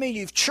praised me.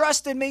 You've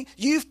trusted me.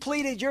 You've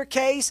pleaded your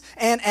case.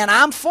 And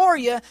I'm for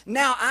you.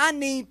 Now I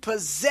need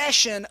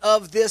possession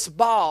of this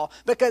ball.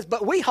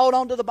 But we hold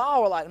on to the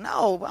ball. We're like,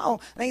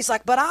 no. And he's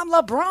like, but I'm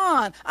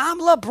LeBron.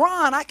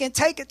 I can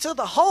take it to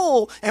the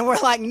hole. And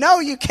we're like, no,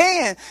 you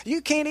can't.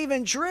 You can't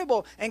even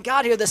dribble. And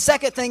God here, the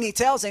second thing he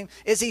tells him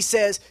is he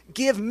says,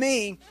 give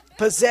me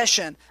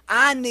possession.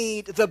 I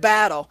need the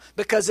battle,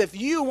 because if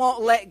you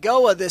won't let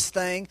go of this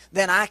thing,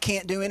 then I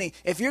can't do any.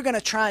 If you're going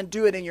to try and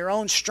do it in your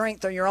own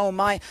strength or your own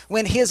might,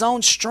 when his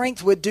own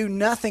strength would do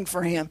nothing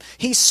for him,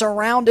 he's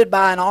surrounded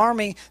by an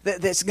army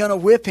that's going to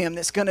whip him,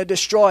 that's going to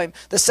destroy him.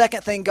 The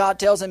second thing God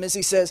tells him is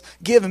he says,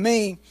 give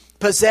me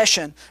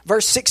possession.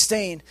 Verse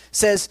 16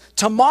 says,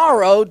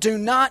 tomorrow do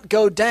not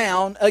go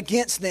down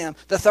against them.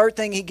 The third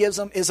thing he gives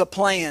them is a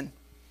plan.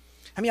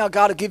 How many of y'all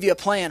God will give you a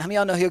plan? How many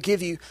of y'all know he'll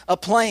give you a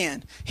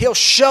plan? He'll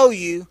show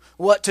you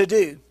what to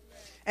do.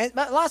 And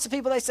lots of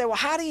people, they say, well,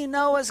 how do you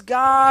know it's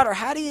God? Or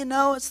how do you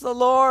know it's the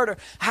Lord? Or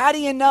how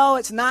do you know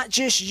it's not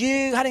just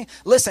you?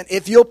 Listen,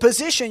 if you'll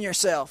position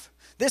yourself.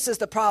 This is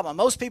the problem.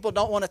 Most people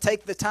don't want to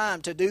take the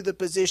time to do the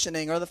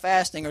positioning or the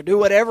fasting or do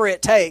whatever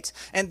it takes.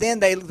 And then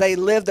they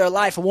live their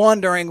life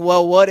wondering,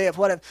 well, what if?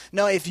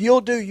 No, if you'll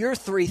do your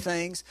three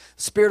things,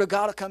 the Spirit of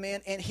God will come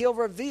in and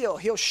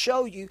he'll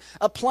show you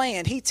a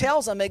plan. He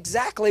tells them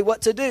exactly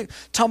what to do.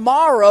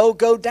 Tomorrow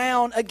go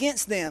down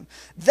against them.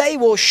 They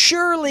will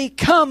surely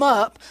come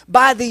up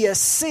by the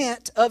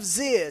ascent of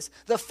Ziz.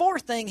 The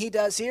fourth thing he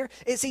does here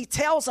is he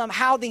tells them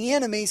how the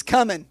enemy's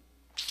coming.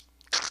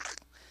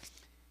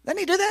 Doesn't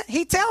he do that?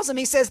 He tells them,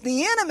 he says,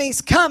 the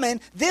enemy's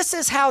coming. This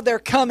is how they're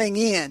coming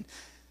in.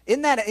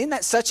 Isn't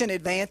that such an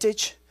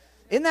advantage?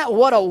 Isn't that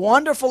what a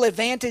wonderful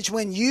advantage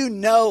when you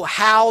know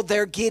how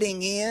they're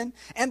getting in?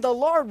 And the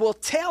Lord will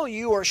tell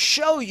you or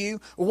show you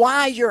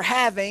why you're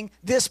having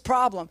this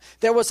problem.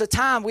 There was a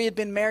time we had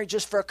been married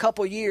just for a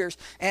couple years,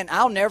 and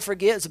I'll never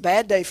forget, it's a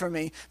bad day for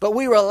me. But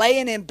we were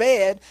laying in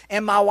bed,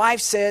 and my wife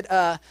said,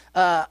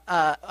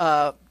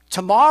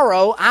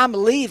 Tomorrow, I'm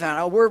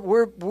leaving.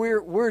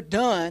 We're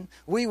done.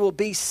 We will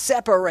be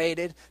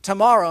separated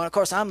tomorrow. And, of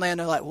course, I'm laying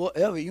there like,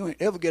 whatever, you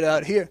ain't ever get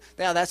out of here.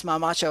 Now, that's my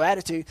macho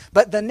attitude.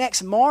 But the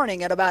next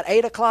morning at about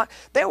 8 o'clock,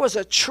 there was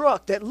a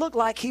truck that looked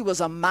like he was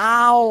a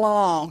mile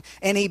long.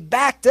 And he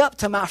backed up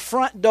to my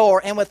front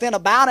door. And within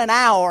about an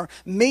hour,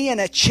 me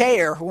and a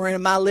chair were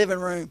in my living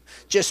room.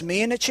 Just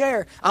me and a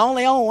chair. I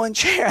only own one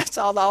chair. That's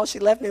all she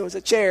left me was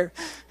a chair.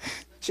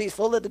 She's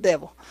full of the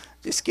devil.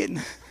 Just kidding.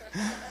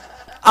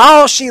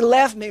 All she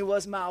left me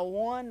was my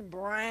one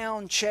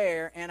brown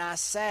chair, and I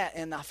sat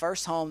in the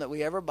first home that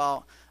we ever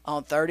bought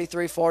on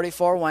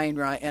 3344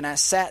 Wainwright, and I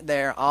sat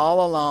there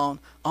all alone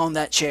on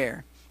that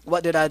chair.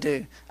 What did I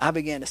do? I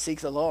began to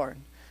seek the Lord.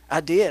 I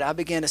did. I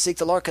began to seek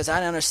the Lord because I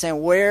didn't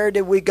understand where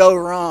did we go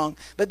wrong.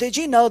 But did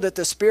you know that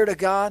the Spirit of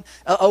God,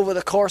 over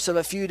the course of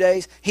a few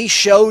days, He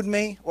showed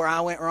me where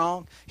I went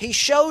wrong? He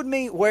showed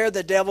me where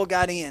the devil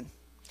got in.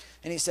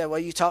 And He said, well,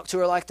 you talk to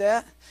her like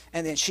that?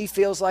 And then she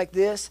feels like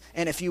this,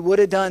 and if you would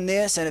have done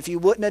this, and if you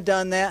wouldn't have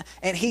done that.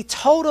 And He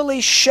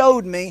totally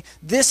showed me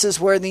this is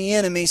where the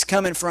enemy's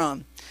coming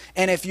from.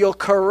 And if you'll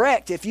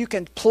correct, if you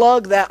can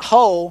plug that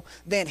hole,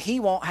 then he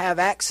won't have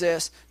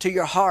access to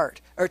your heart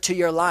or to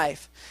your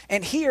life.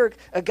 And here,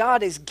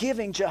 God is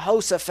giving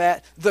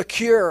Jehoshaphat the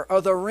cure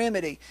or the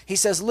remedy. He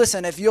says,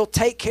 listen, if you'll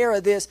take care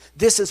of this,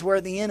 this is where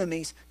the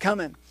enemy's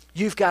coming.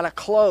 You've got to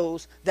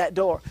close that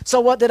door. So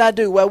what did I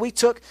do? Well, we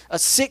took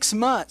 6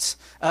 months.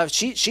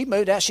 She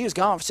moved out. She was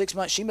gone for 6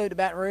 months. She moved to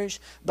Baton Rouge.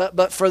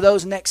 But for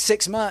those next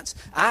 6 months,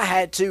 I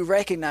had to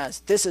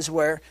recognize this is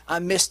where I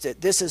missed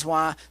it. This is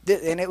why.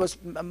 And it was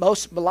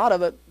most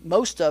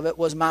of it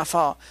was my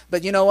fault.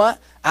 But you know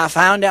what? I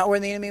found out where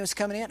the enemy was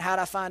coming in. How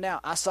did I find out?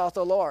 I sought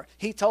the Lord.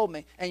 He told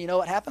me. And you know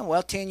what happened?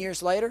 Well, 10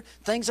 years later,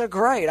 things are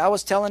great. I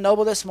was telling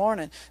Noble this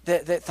morning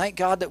that thank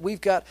God that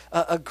we've got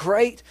a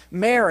great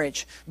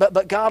marriage.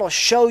 But God will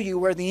show you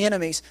where the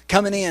enemy's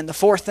coming in. The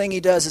fourth thing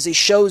He does is He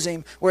shows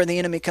him where the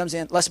enemy comes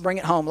in. Let's bring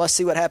it home. Let's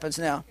see what happens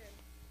now.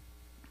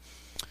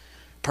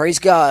 Praise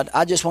God.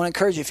 I just want to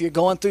encourage you. If you're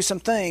going through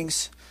some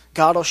things,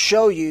 God will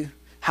show you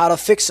how to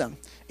fix them.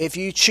 If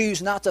you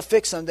choose not to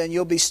fix them, then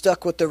you'll be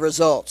stuck with the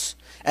results.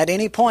 At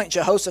any point,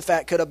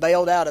 Jehoshaphat could have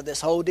bailed out of this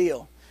whole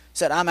deal.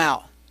 Said, I'm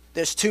out.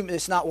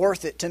 It's not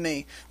worth it to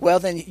me. Well,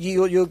 then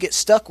you'll get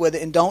stuck with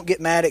it, and don't get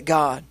mad at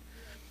God.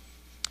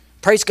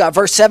 Praise God.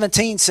 Verse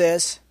 17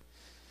 says,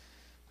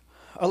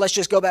 or let's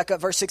just go back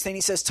up. Verse 16, he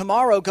says,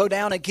 tomorrow go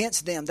down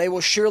against them. They will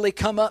surely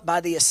come up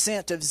by the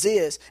ascent of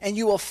Ziz. And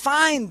you will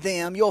find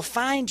them, you'll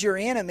find your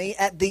enemy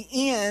at the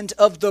end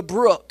of the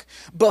brook,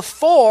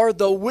 before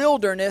the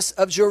wilderness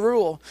of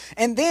Jeruel.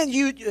 And then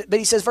but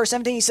he says, verse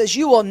 17, he says,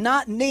 you will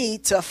not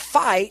need to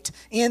fight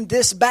in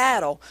this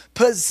battle.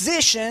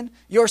 Position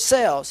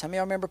yourselves. How many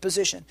of y'all remember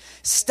position?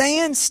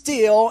 Stand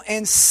still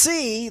and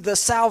see the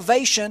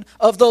salvation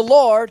of the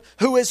Lord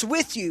who is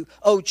with you,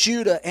 O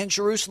Judah and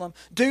Jerusalem.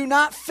 Do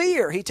not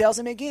fear. He tells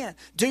him again,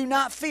 do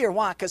not fear.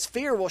 Why? Because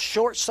fear will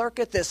short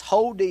circuit this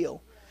whole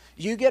deal.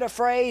 You get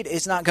afraid,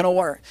 it's not going to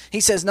work. He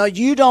says, no,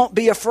 you don't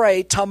be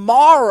afraid.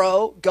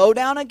 Tomorrow, go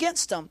down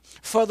against them,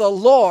 for the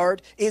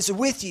Lord is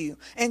with you.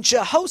 And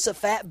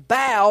Jehoshaphat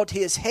bowed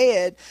his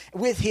head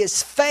with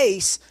his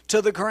face to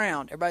the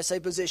ground. Everybody say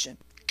position.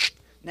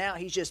 Now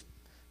he's just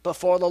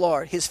before the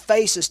Lord. His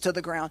face is to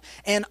the ground.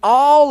 And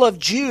all of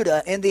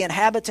Judah and the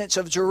inhabitants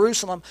of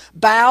Jerusalem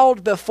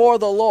bowed before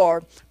the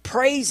Lord,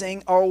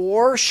 praising or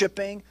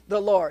worshiping the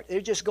Lord. They're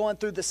just going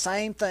through the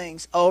same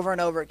things over and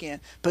over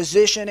again.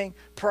 Positioning,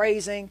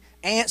 praising,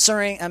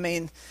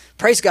 answering.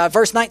 Praise God.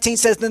 Verse 19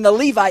 says, then the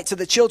Levites of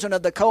the children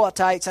of the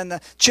Kohathites and the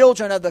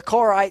children of the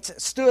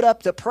Korites stood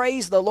up to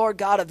praise the Lord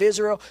God of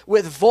Israel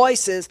with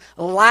voices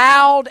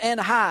loud and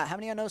high. How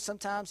many of you know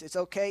sometimes it's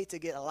okay to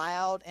get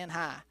loud and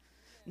high?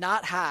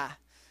 Not high,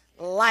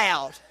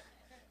 loud.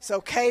 It's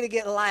okay to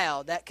get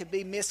loud. That could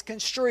be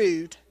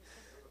misconstrued.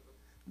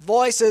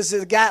 Voices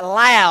got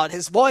loud.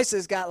 His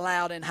voices got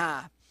loud and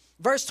high.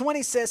 Verse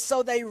 20 says,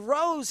 so they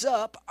rose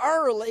up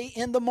early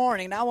in the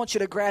morning. Now I want you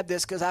to grab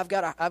this because I've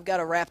got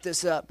to wrap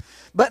this up.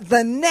 But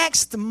the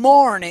next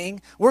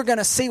morning, we're going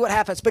to see what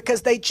happens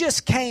because they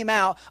just came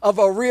out of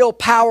a real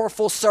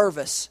powerful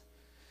service.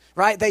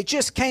 Right? They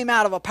just came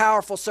out of a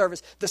powerful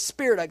service. The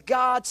Spirit of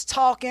God's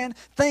talking.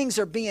 Things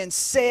are being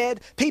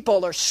said.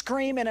 People are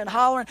screaming and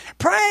hollering,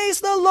 praise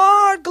the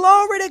Lord,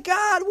 glory to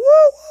God. Woo,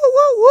 woo,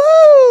 woo,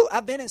 woo.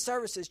 I've been in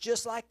services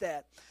just like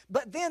that.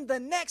 But then the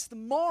next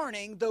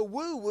morning, the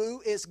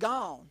woo-woo is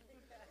gone.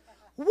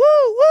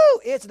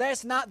 Woo-woo.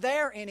 That's not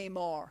there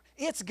anymore.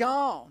 It's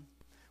gone.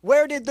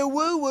 Where did the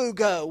woo-woo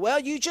go? Well,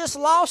 you just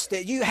lost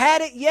it. You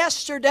had it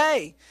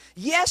yesterday.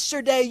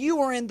 Yesterday, you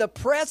were in the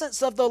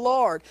presence of the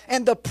Lord,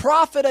 and the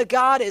prophet of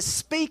God is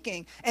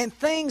speaking, and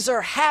things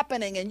are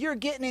happening, and you're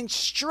getting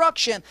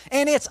instruction,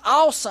 and it's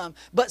awesome.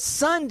 But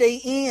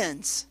Sunday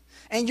ends,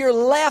 and you're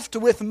left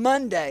with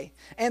Monday,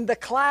 and the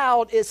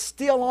cloud is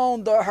still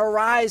on the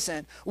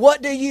horizon.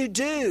 What do you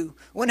do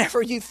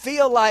whenever you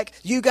feel like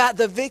you got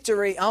the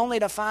victory, only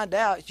to find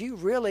out you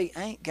really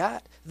ain't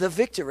got the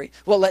victory?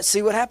 Well, let's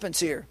see what happens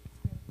here.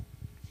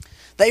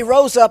 They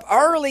rose up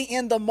early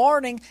in the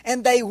morning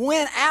and they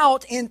went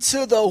out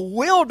into the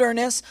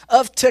wilderness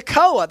of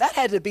Tekoa. That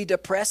had to be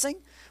depressing.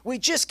 We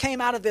just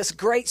came out of this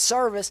great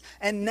service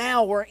and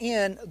now we're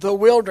in the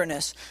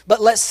wilderness.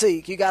 But let's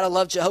see, you got to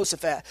love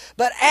Jehoshaphat.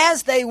 But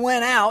as they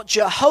went out,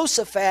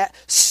 Jehoshaphat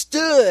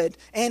stood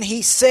and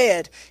he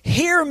said,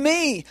 "Hear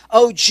me,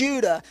 O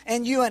Judah,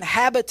 and you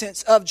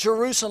inhabitants of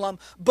Jerusalem.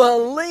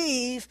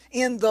 Believe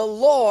in the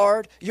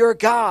Lord your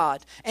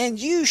God, and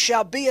you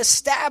shall be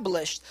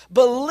established.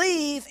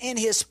 Believe in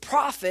his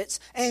prophets,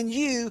 and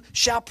you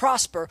shall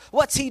prosper."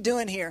 What's he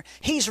doing here?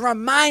 He's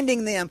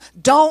reminding them,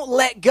 don't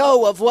let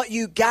go of what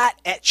you got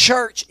at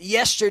church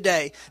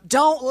yesterday.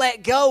 Don't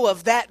let go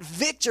of that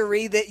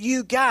victory that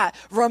you got.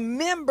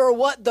 Remember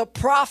what the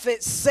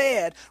prophet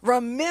said.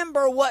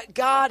 Remember what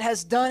God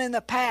has done in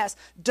the past.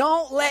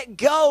 Don't let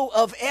go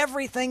of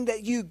everything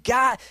that you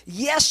got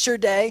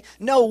yesterday.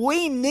 No,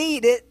 we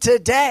need it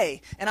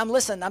today. And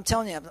I'm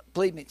telling you,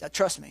 believe me,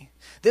 trust me.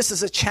 This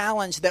is a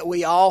challenge that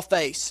we all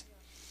face.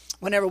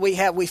 Whenever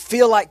we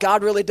feel like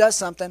God really does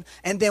something,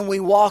 and then we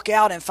walk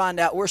out and find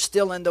out we're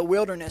still in the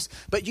wilderness.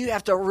 But you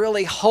have to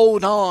really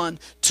hold on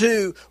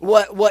to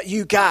what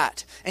you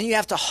got. And you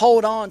have to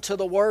hold on to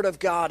the Word of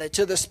God and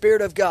to the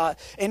Spirit of God.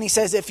 And he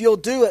says, if you'll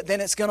do it, then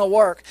it's going to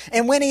work.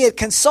 And when he had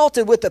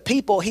consulted with the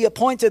people, he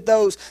appointed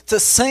those to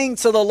sing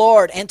to the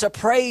Lord and to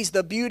praise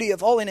the beauty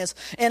of holiness.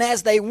 And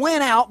as they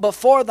went out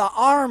before the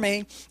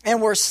army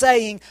and were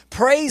saying,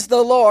 "Praise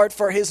the Lord,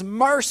 for his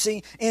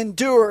mercy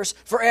endures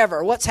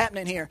forever." What's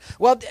happening here?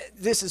 Well,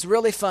 this is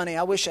really funny.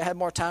 I wish I had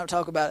more time to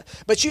talk about it.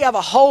 But you have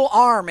a whole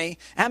army.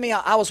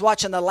 I was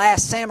watching The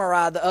Last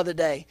Samurai the other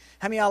day.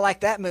 How many of y'all like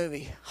that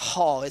movie?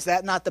 Oh, is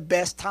that not the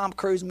best Tom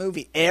Cruise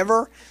movie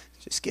ever?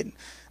 Just kidding.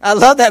 I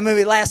love that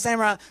movie, Last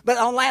Samurai. But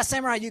on Last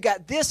Samurai, you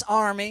got this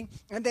army,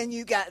 and then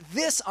you got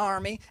this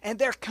army, and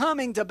they're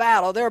coming to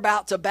battle. They're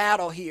about to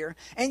battle here.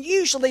 And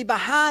usually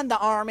behind the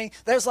army,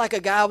 there's like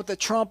a guy with a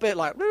trumpet,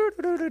 like,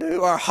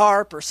 or a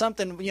harp or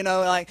something,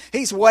 like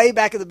he's way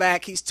back at the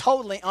back. He's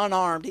totally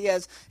unarmed.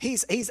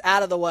 He's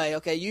out of the way.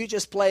 Okay, you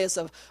just play us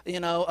a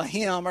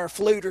hymn or a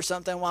flute or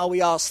something while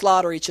we all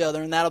slaughter each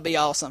other, and that'll be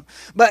awesome.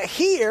 But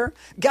here,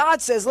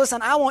 God says,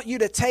 listen, I want you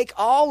to take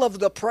all of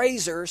the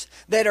praisers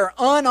that are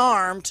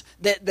unarmed,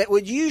 that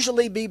would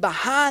usually be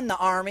behind the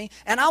army,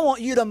 and I want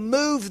you to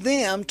move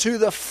them to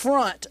the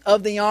front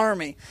of the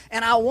army.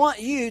 And I want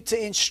you to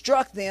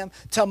instruct them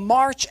to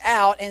march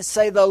out and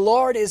say, "The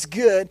Lord is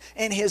good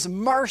and his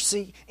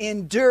mercy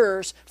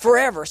endures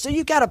forever." So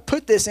you've got to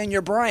put this in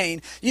your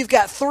brain. You've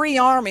got three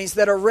armies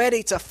that are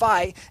ready to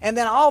fight, and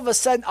then all of a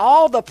sudden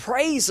all the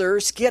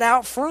praisers get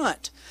out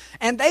front.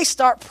 And they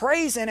start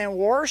praising and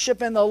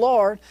worshiping the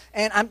Lord.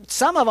 And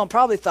some of them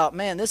probably thought,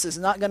 man, this is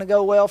not going to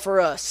go well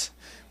for us.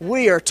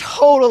 We are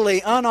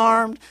totally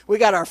unarmed. We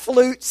got our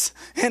flutes,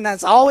 and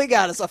that's all we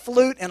got is a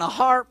flute and a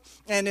harp,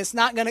 and it's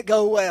not going to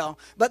go well.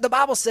 But the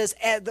Bible says,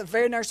 at the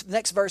very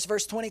next verse,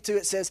 verse 22,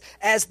 it says,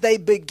 as they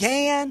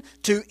began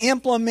to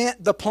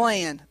implement the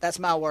plan, that's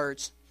my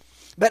words.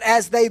 But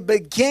as they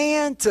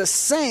began to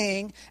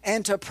sing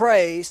and to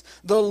praise,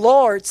 the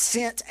Lord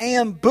sent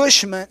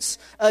ambushments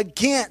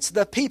against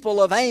the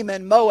people of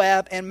Ammon,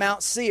 Moab, and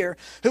Mount Seir,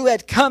 who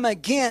had come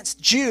against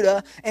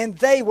Judah, and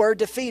they were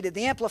defeated.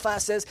 The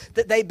Amplified says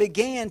that they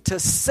began to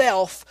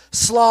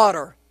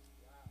self-slaughter.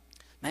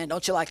 Man,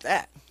 don't you like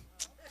that?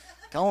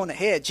 Go on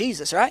ahead,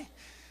 Jesus, right?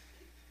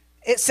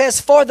 It says,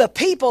 for the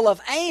people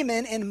of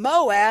Ammon and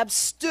Moab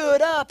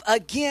stood up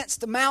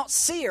against Mount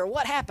Seir.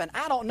 What happened?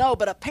 I don't know,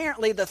 but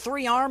apparently the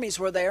three armies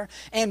were there,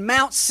 and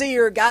Mount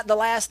Seir got the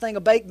last thing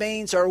of baked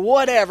beans or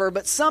whatever,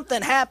 but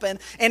something happened,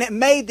 and it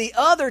made the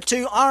other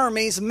two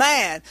armies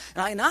mad.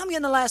 And I'm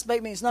getting the last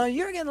baked beans. No,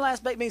 you're getting the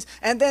last baked beans.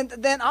 And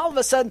then all of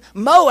a sudden,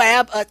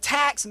 Moab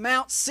attacks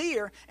Mount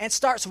Seir and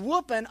starts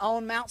whooping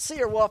on Mount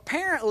Seir. Well,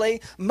 apparently,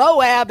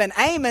 Moab and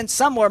Ammon,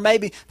 somewhere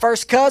maybe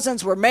first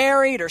cousins were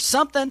married or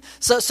something.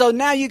 So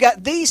now you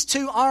got these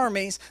two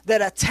armies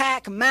that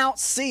attack Mount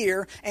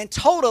Seir and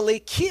totally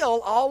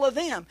kill all of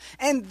them.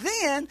 And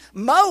then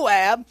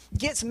Moab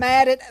gets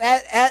mad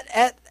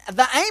at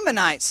the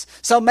Ammonites.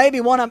 So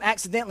maybe one of them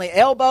accidentally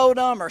elbowed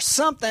them or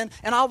something,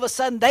 and all of a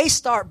sudden they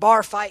start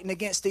bar fighting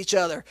against each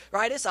other,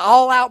 right? It's an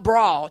all-out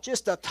brawl,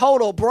 just a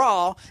total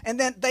brawl, and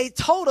then they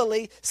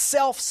totally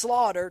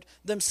self-slaughtered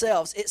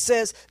themselves. It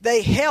says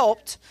they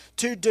helped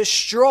to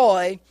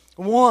destroy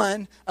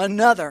one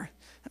another.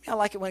 I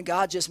like it when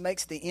God just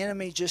makes the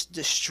enemy just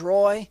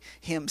destroy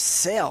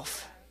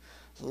himself.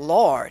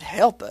 Lord,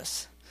 help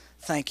us.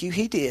 Thank you,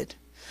 he did.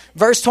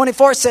 Verse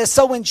 24 says,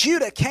 so when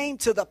Judah came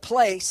to the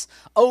place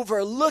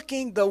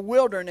overlooking the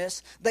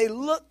wilderness, they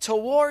looked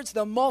towards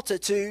the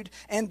multitude,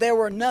 and there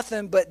were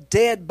nothing but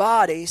dead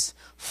bodies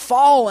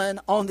fallen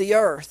on the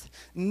earth.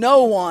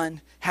 No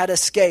one had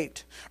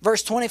escaped.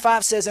 Verse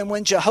 25 says, and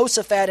when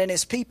Jehoshaphat and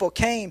his people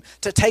came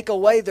to take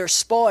away their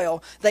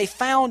spoil, they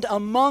found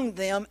among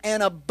them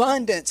an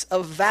abundance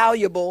of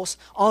valuables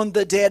on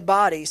the dead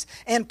bodies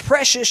and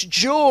precious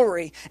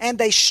jewelry, and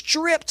they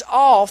stripped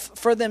off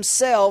for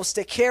themselves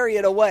to carry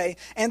it away.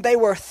 And they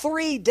were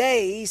 3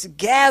 days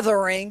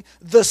gathering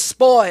the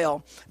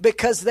spoil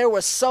because there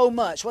was so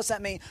much. What's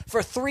that mean?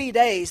 For 3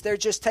 days, they're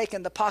just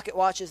taking the pocket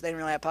watches. They didn't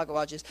really have pocket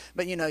watches,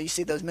 but you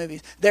see those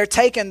movies. They're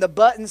taking the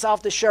buttons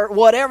off the shirt,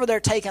 whatever they're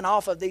taking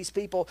off of these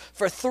people.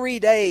 For 3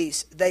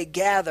 days, they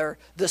gather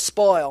the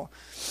spoil.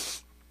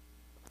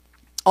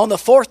 On the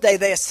 4th day,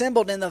 they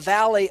assembled in the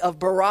valley of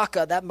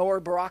Baraka. That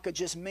word Baraka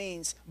just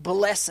means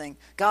blessing.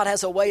 God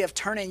has a way of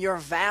turning your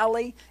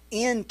valley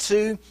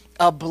into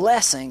a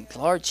blessing.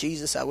 Lord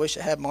Jesus, I wish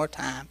I had more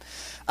time.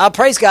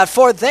 Praise God.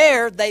 For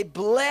there they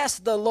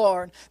blessed the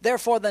Lord.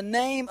 Therefore the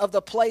name of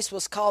the place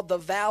was called the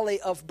Valley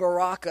of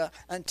Baraka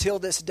until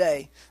this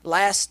day.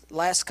 Last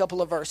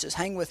couple of verses.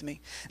 Hang with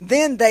me.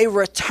 Then they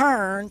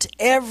returned,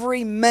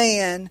 every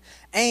man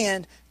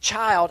and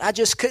child. I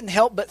just couldn't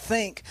help but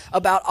think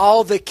about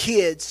all the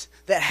kids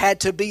that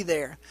had to be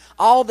there.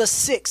 All the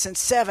 6 and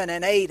 7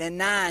 and 8 and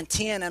 9,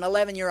 10 and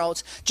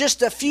 11-year-olds.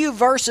 Just a few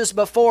verses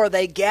before,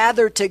 they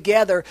gathered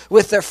together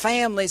with their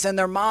families and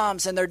their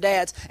moms and their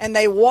dads, and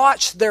they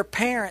watched their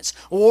parents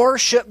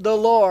worship the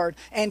Lord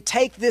and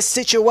take this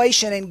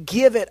situation and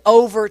give it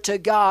over to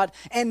God.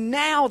 And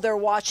now they're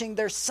watching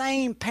their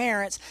same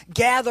parents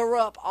gather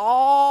up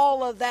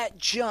all of that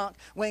junk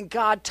when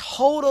God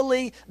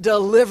totally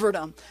delivered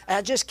them. And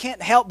I just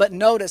can't help but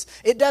notice,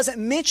 it doesn't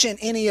mention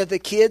any of the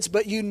kids,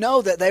 but you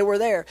know that they were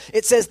there.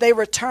 It says they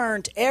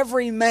returned,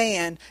 every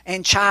man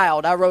and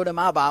child, I wrote in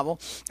my Bible,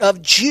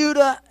 of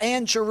Judah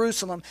and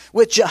Jerusalem,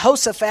 with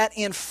Jehoshaphat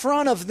in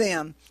front of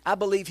them. I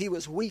believe he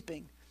was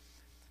weeping.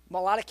 A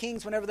lot of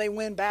kings, whenever they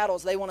win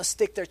battles, they want to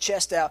stick their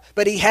chest out.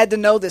 But he had to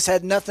know this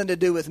had nothing to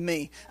do with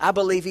me. I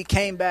believe he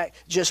came back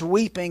just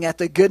weeping at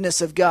the goodness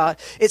of God.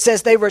 It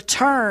says they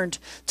returned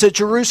to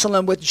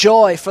Jerusalem with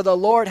joy, for the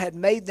Lord had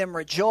made them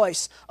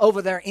rejoice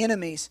over their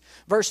enemies.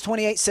 Verse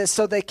 28 says,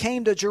 so they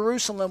came to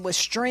Jerusalem with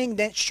stringed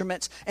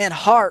instruments and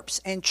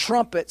harps and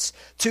trumpets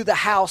to the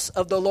house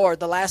of the Lord.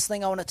 The last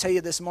thing I want to tell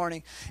you this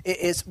morning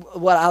is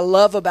what I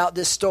love about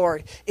this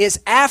story is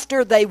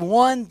after they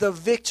won the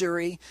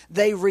victory,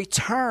 they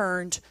returned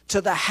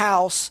to the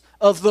house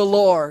of the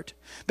Lord.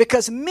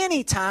 Because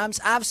many times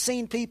I've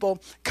seen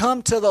people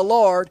come to the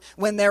Lord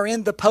when they're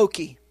in the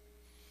pokey.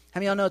 How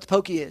many of y'all know what the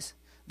pokey is?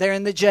 They're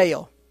in the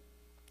jail.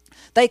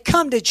 They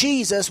come to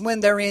Jesus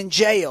when they're in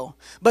jail.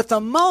 But the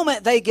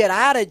moment they get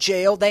out of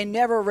jail, they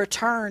never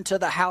return to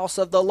the house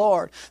of the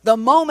Lord. The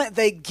moment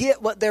they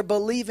get what they're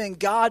believing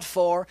God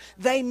for,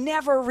 they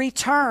never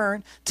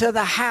return to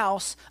the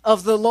house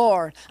of the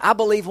Lord. I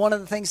believe one of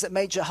the things that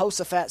made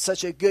Jehoshaphat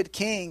such a good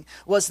king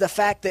was the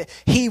fact that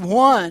he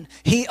won,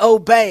 he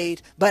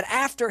obeyed, but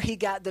after he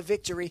got the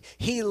victory,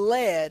 he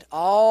led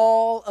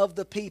all of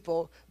the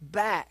people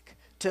back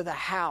to the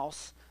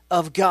house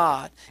of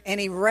God.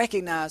 And he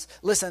recognized,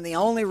 listen, the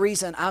only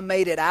reason I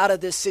made it out of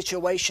this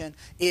situation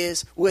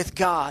is with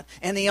God.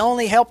 And the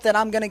only help that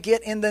I'm going to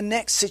get in the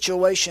next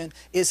situation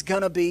is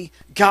going to be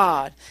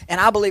God.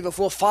 And I believe if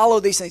we'll follow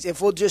these things,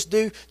 if we'll just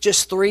do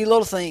just 3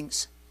 little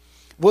things,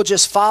 we'll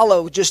just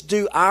follow, just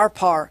do our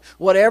part.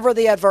 Whatever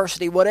the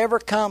adversity, whatever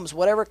comes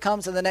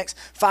in the next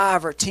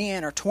 5 or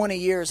 10 or 20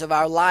 years of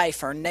our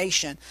life or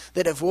nation,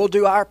 that if we'll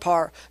do our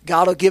part,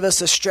 God will give us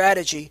a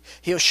strategy.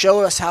 He'll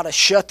show us how to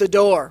shut the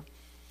door.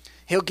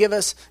 He'll give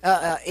us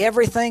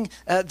everything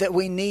that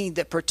we need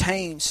that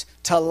pertains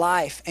to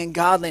life and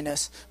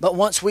godliness. But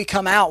once we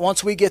come out,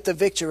 once we get the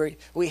victory,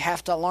 we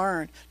have to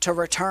learn to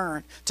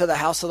return to the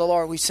house of the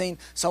Lord. We've seen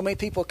so many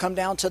people come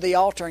down to the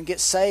altar and get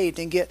saved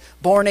and get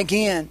born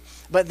again,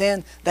 but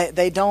then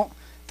they don't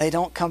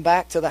come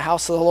back to the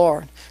house of the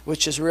Lord,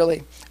 which is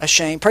really a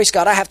shame. Praise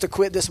God. I have to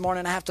quit this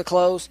morning. I have to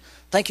close.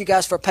 Thank you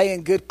guys for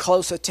paying good,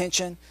 close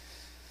attention.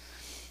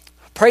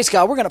 Praise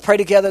God. We're going to pray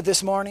together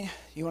this morning.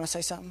 You want to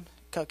say something?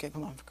 Okay,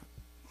 come on.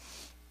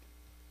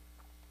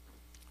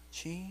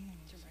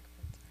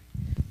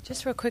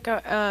 Just real quick,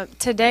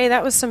 today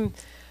those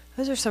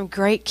are some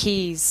great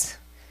keys.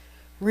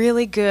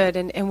 Really good.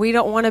 And we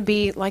don't want to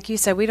be, like you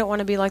said, we don't want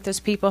to be like those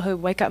people who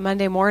wake up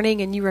Monday morning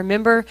and you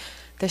remember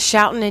the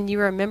shouting and you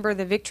remember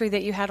the victory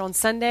that you had on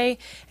Sunday.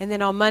 And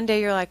then on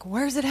Monday you're like,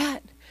 where's it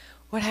at?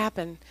 What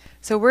happened?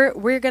 So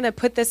we're going to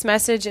put this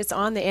message. It's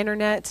on the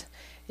internet.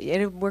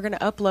 We're going to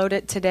upload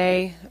it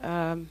today.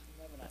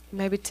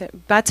 Maybe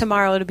by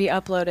tomorrow it'll be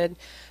uploaded.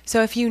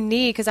 So if you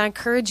need, because I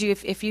encourage you,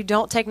 if you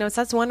don't take notes,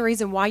 that's one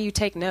reason why you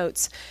take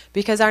notes,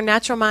 because our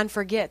natural mind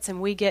forgets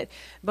and we get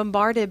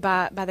bombarded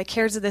by the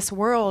cares of this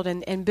world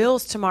and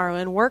bills tomorrow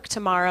and work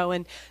tomorrow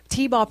and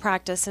t-ball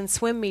practice and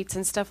swim meets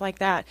and stuff like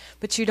that.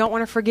 But you don't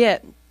want to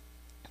forget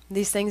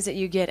these things that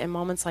you get in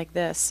moments like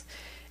this.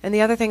 And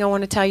the other thing I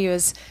want to tell you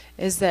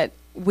is that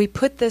we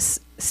put this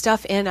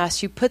stuff in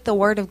us. You put the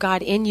Word of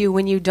God in you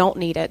when you don't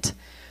need it,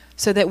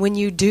 so that when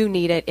you do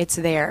need it, it's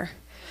there.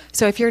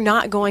 So if you're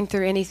not going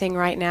through anything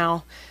right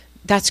now,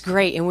 that's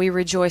great, and we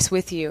rejoice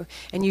with you.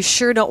 And you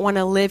sure don't want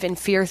to live in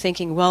fear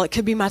thinking, well, it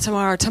could be my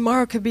tomorrow.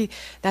 Tomorrow could be.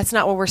 That's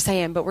not what we're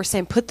saying. But we're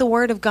saying put the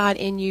Word of God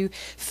in you.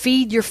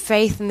 Feed your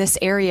faith in this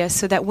area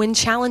so that when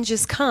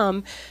challenges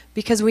come,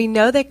 because we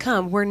know they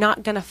come, we're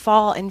not going to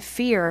fall in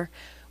fear.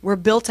 We're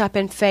built up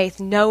in faith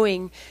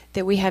knowing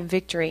that we have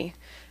victory.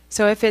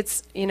 So if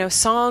it's,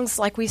 songs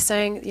like we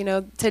sang,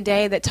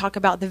 today that talk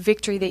about the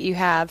victory that you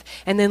have,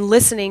 and then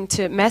listening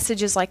to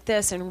messages like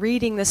this and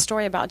reading the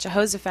story about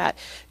Jehoshaphat,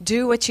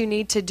 do what you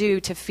need to do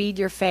to feed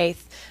your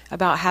faith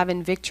about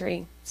having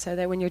victory so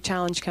that when your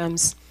challenge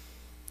comes,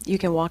 you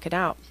can walk it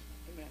out.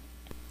 Amen.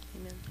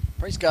 Amen.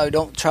 Praise God.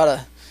 Don't try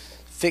to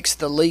fix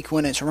the leak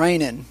when it's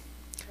raining.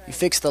 Right. You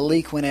fix the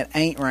leak when it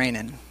ain't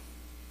raining.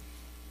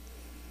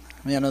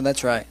 I know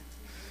that's right.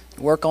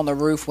 Work on the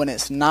roof when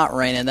it's not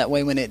raining. That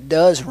way when it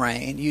does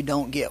rain, you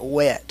don't get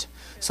wet.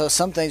 So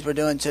some things we're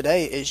doing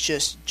today is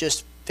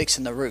just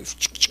fixing the roof.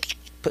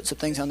 Put some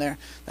things on there.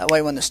 That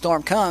way when the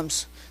storm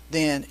comes,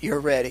 then you're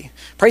ready.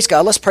 Praise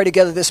God. Let's pray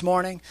together this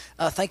morning.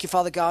 Thank you,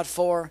 Father God,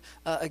 for,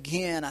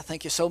 again, I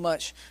thank you so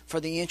much for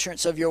the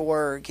entrance of your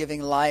word,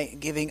 giving light,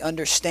 giving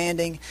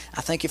understanding. I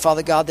thank you,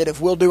 Father God, that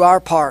if we'll do our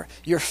part,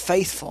 you're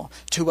faithful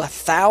to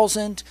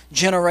 1,000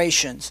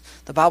 generations.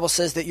 The Bible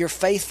says that you're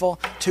faithful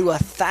to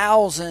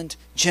 1,000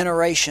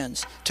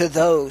 generations to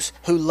those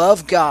who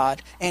love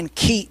God and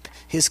keep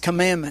his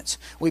commandments.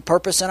 We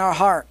purpose in our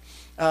heart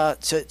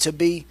to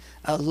be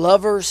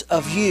lovers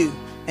of you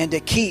and to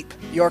keep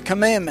your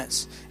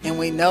commandments. And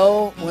we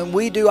know when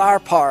we do our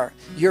part,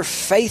 you're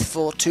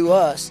faithful to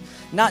us.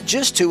 Not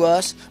just to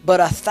us, but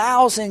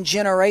 1,000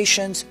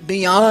 generations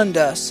beyond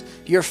us.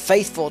 You're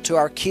faithful to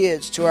our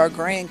kids, to our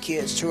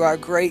grandkids, to our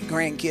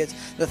great-grandkids.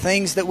 The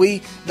things that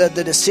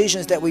the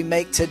decisions that we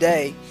make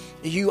today,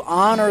 you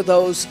honor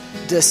those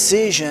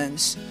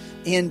decisions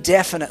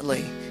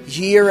indefinitely,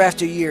 year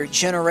after year,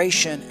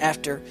 generation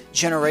after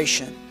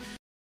generation.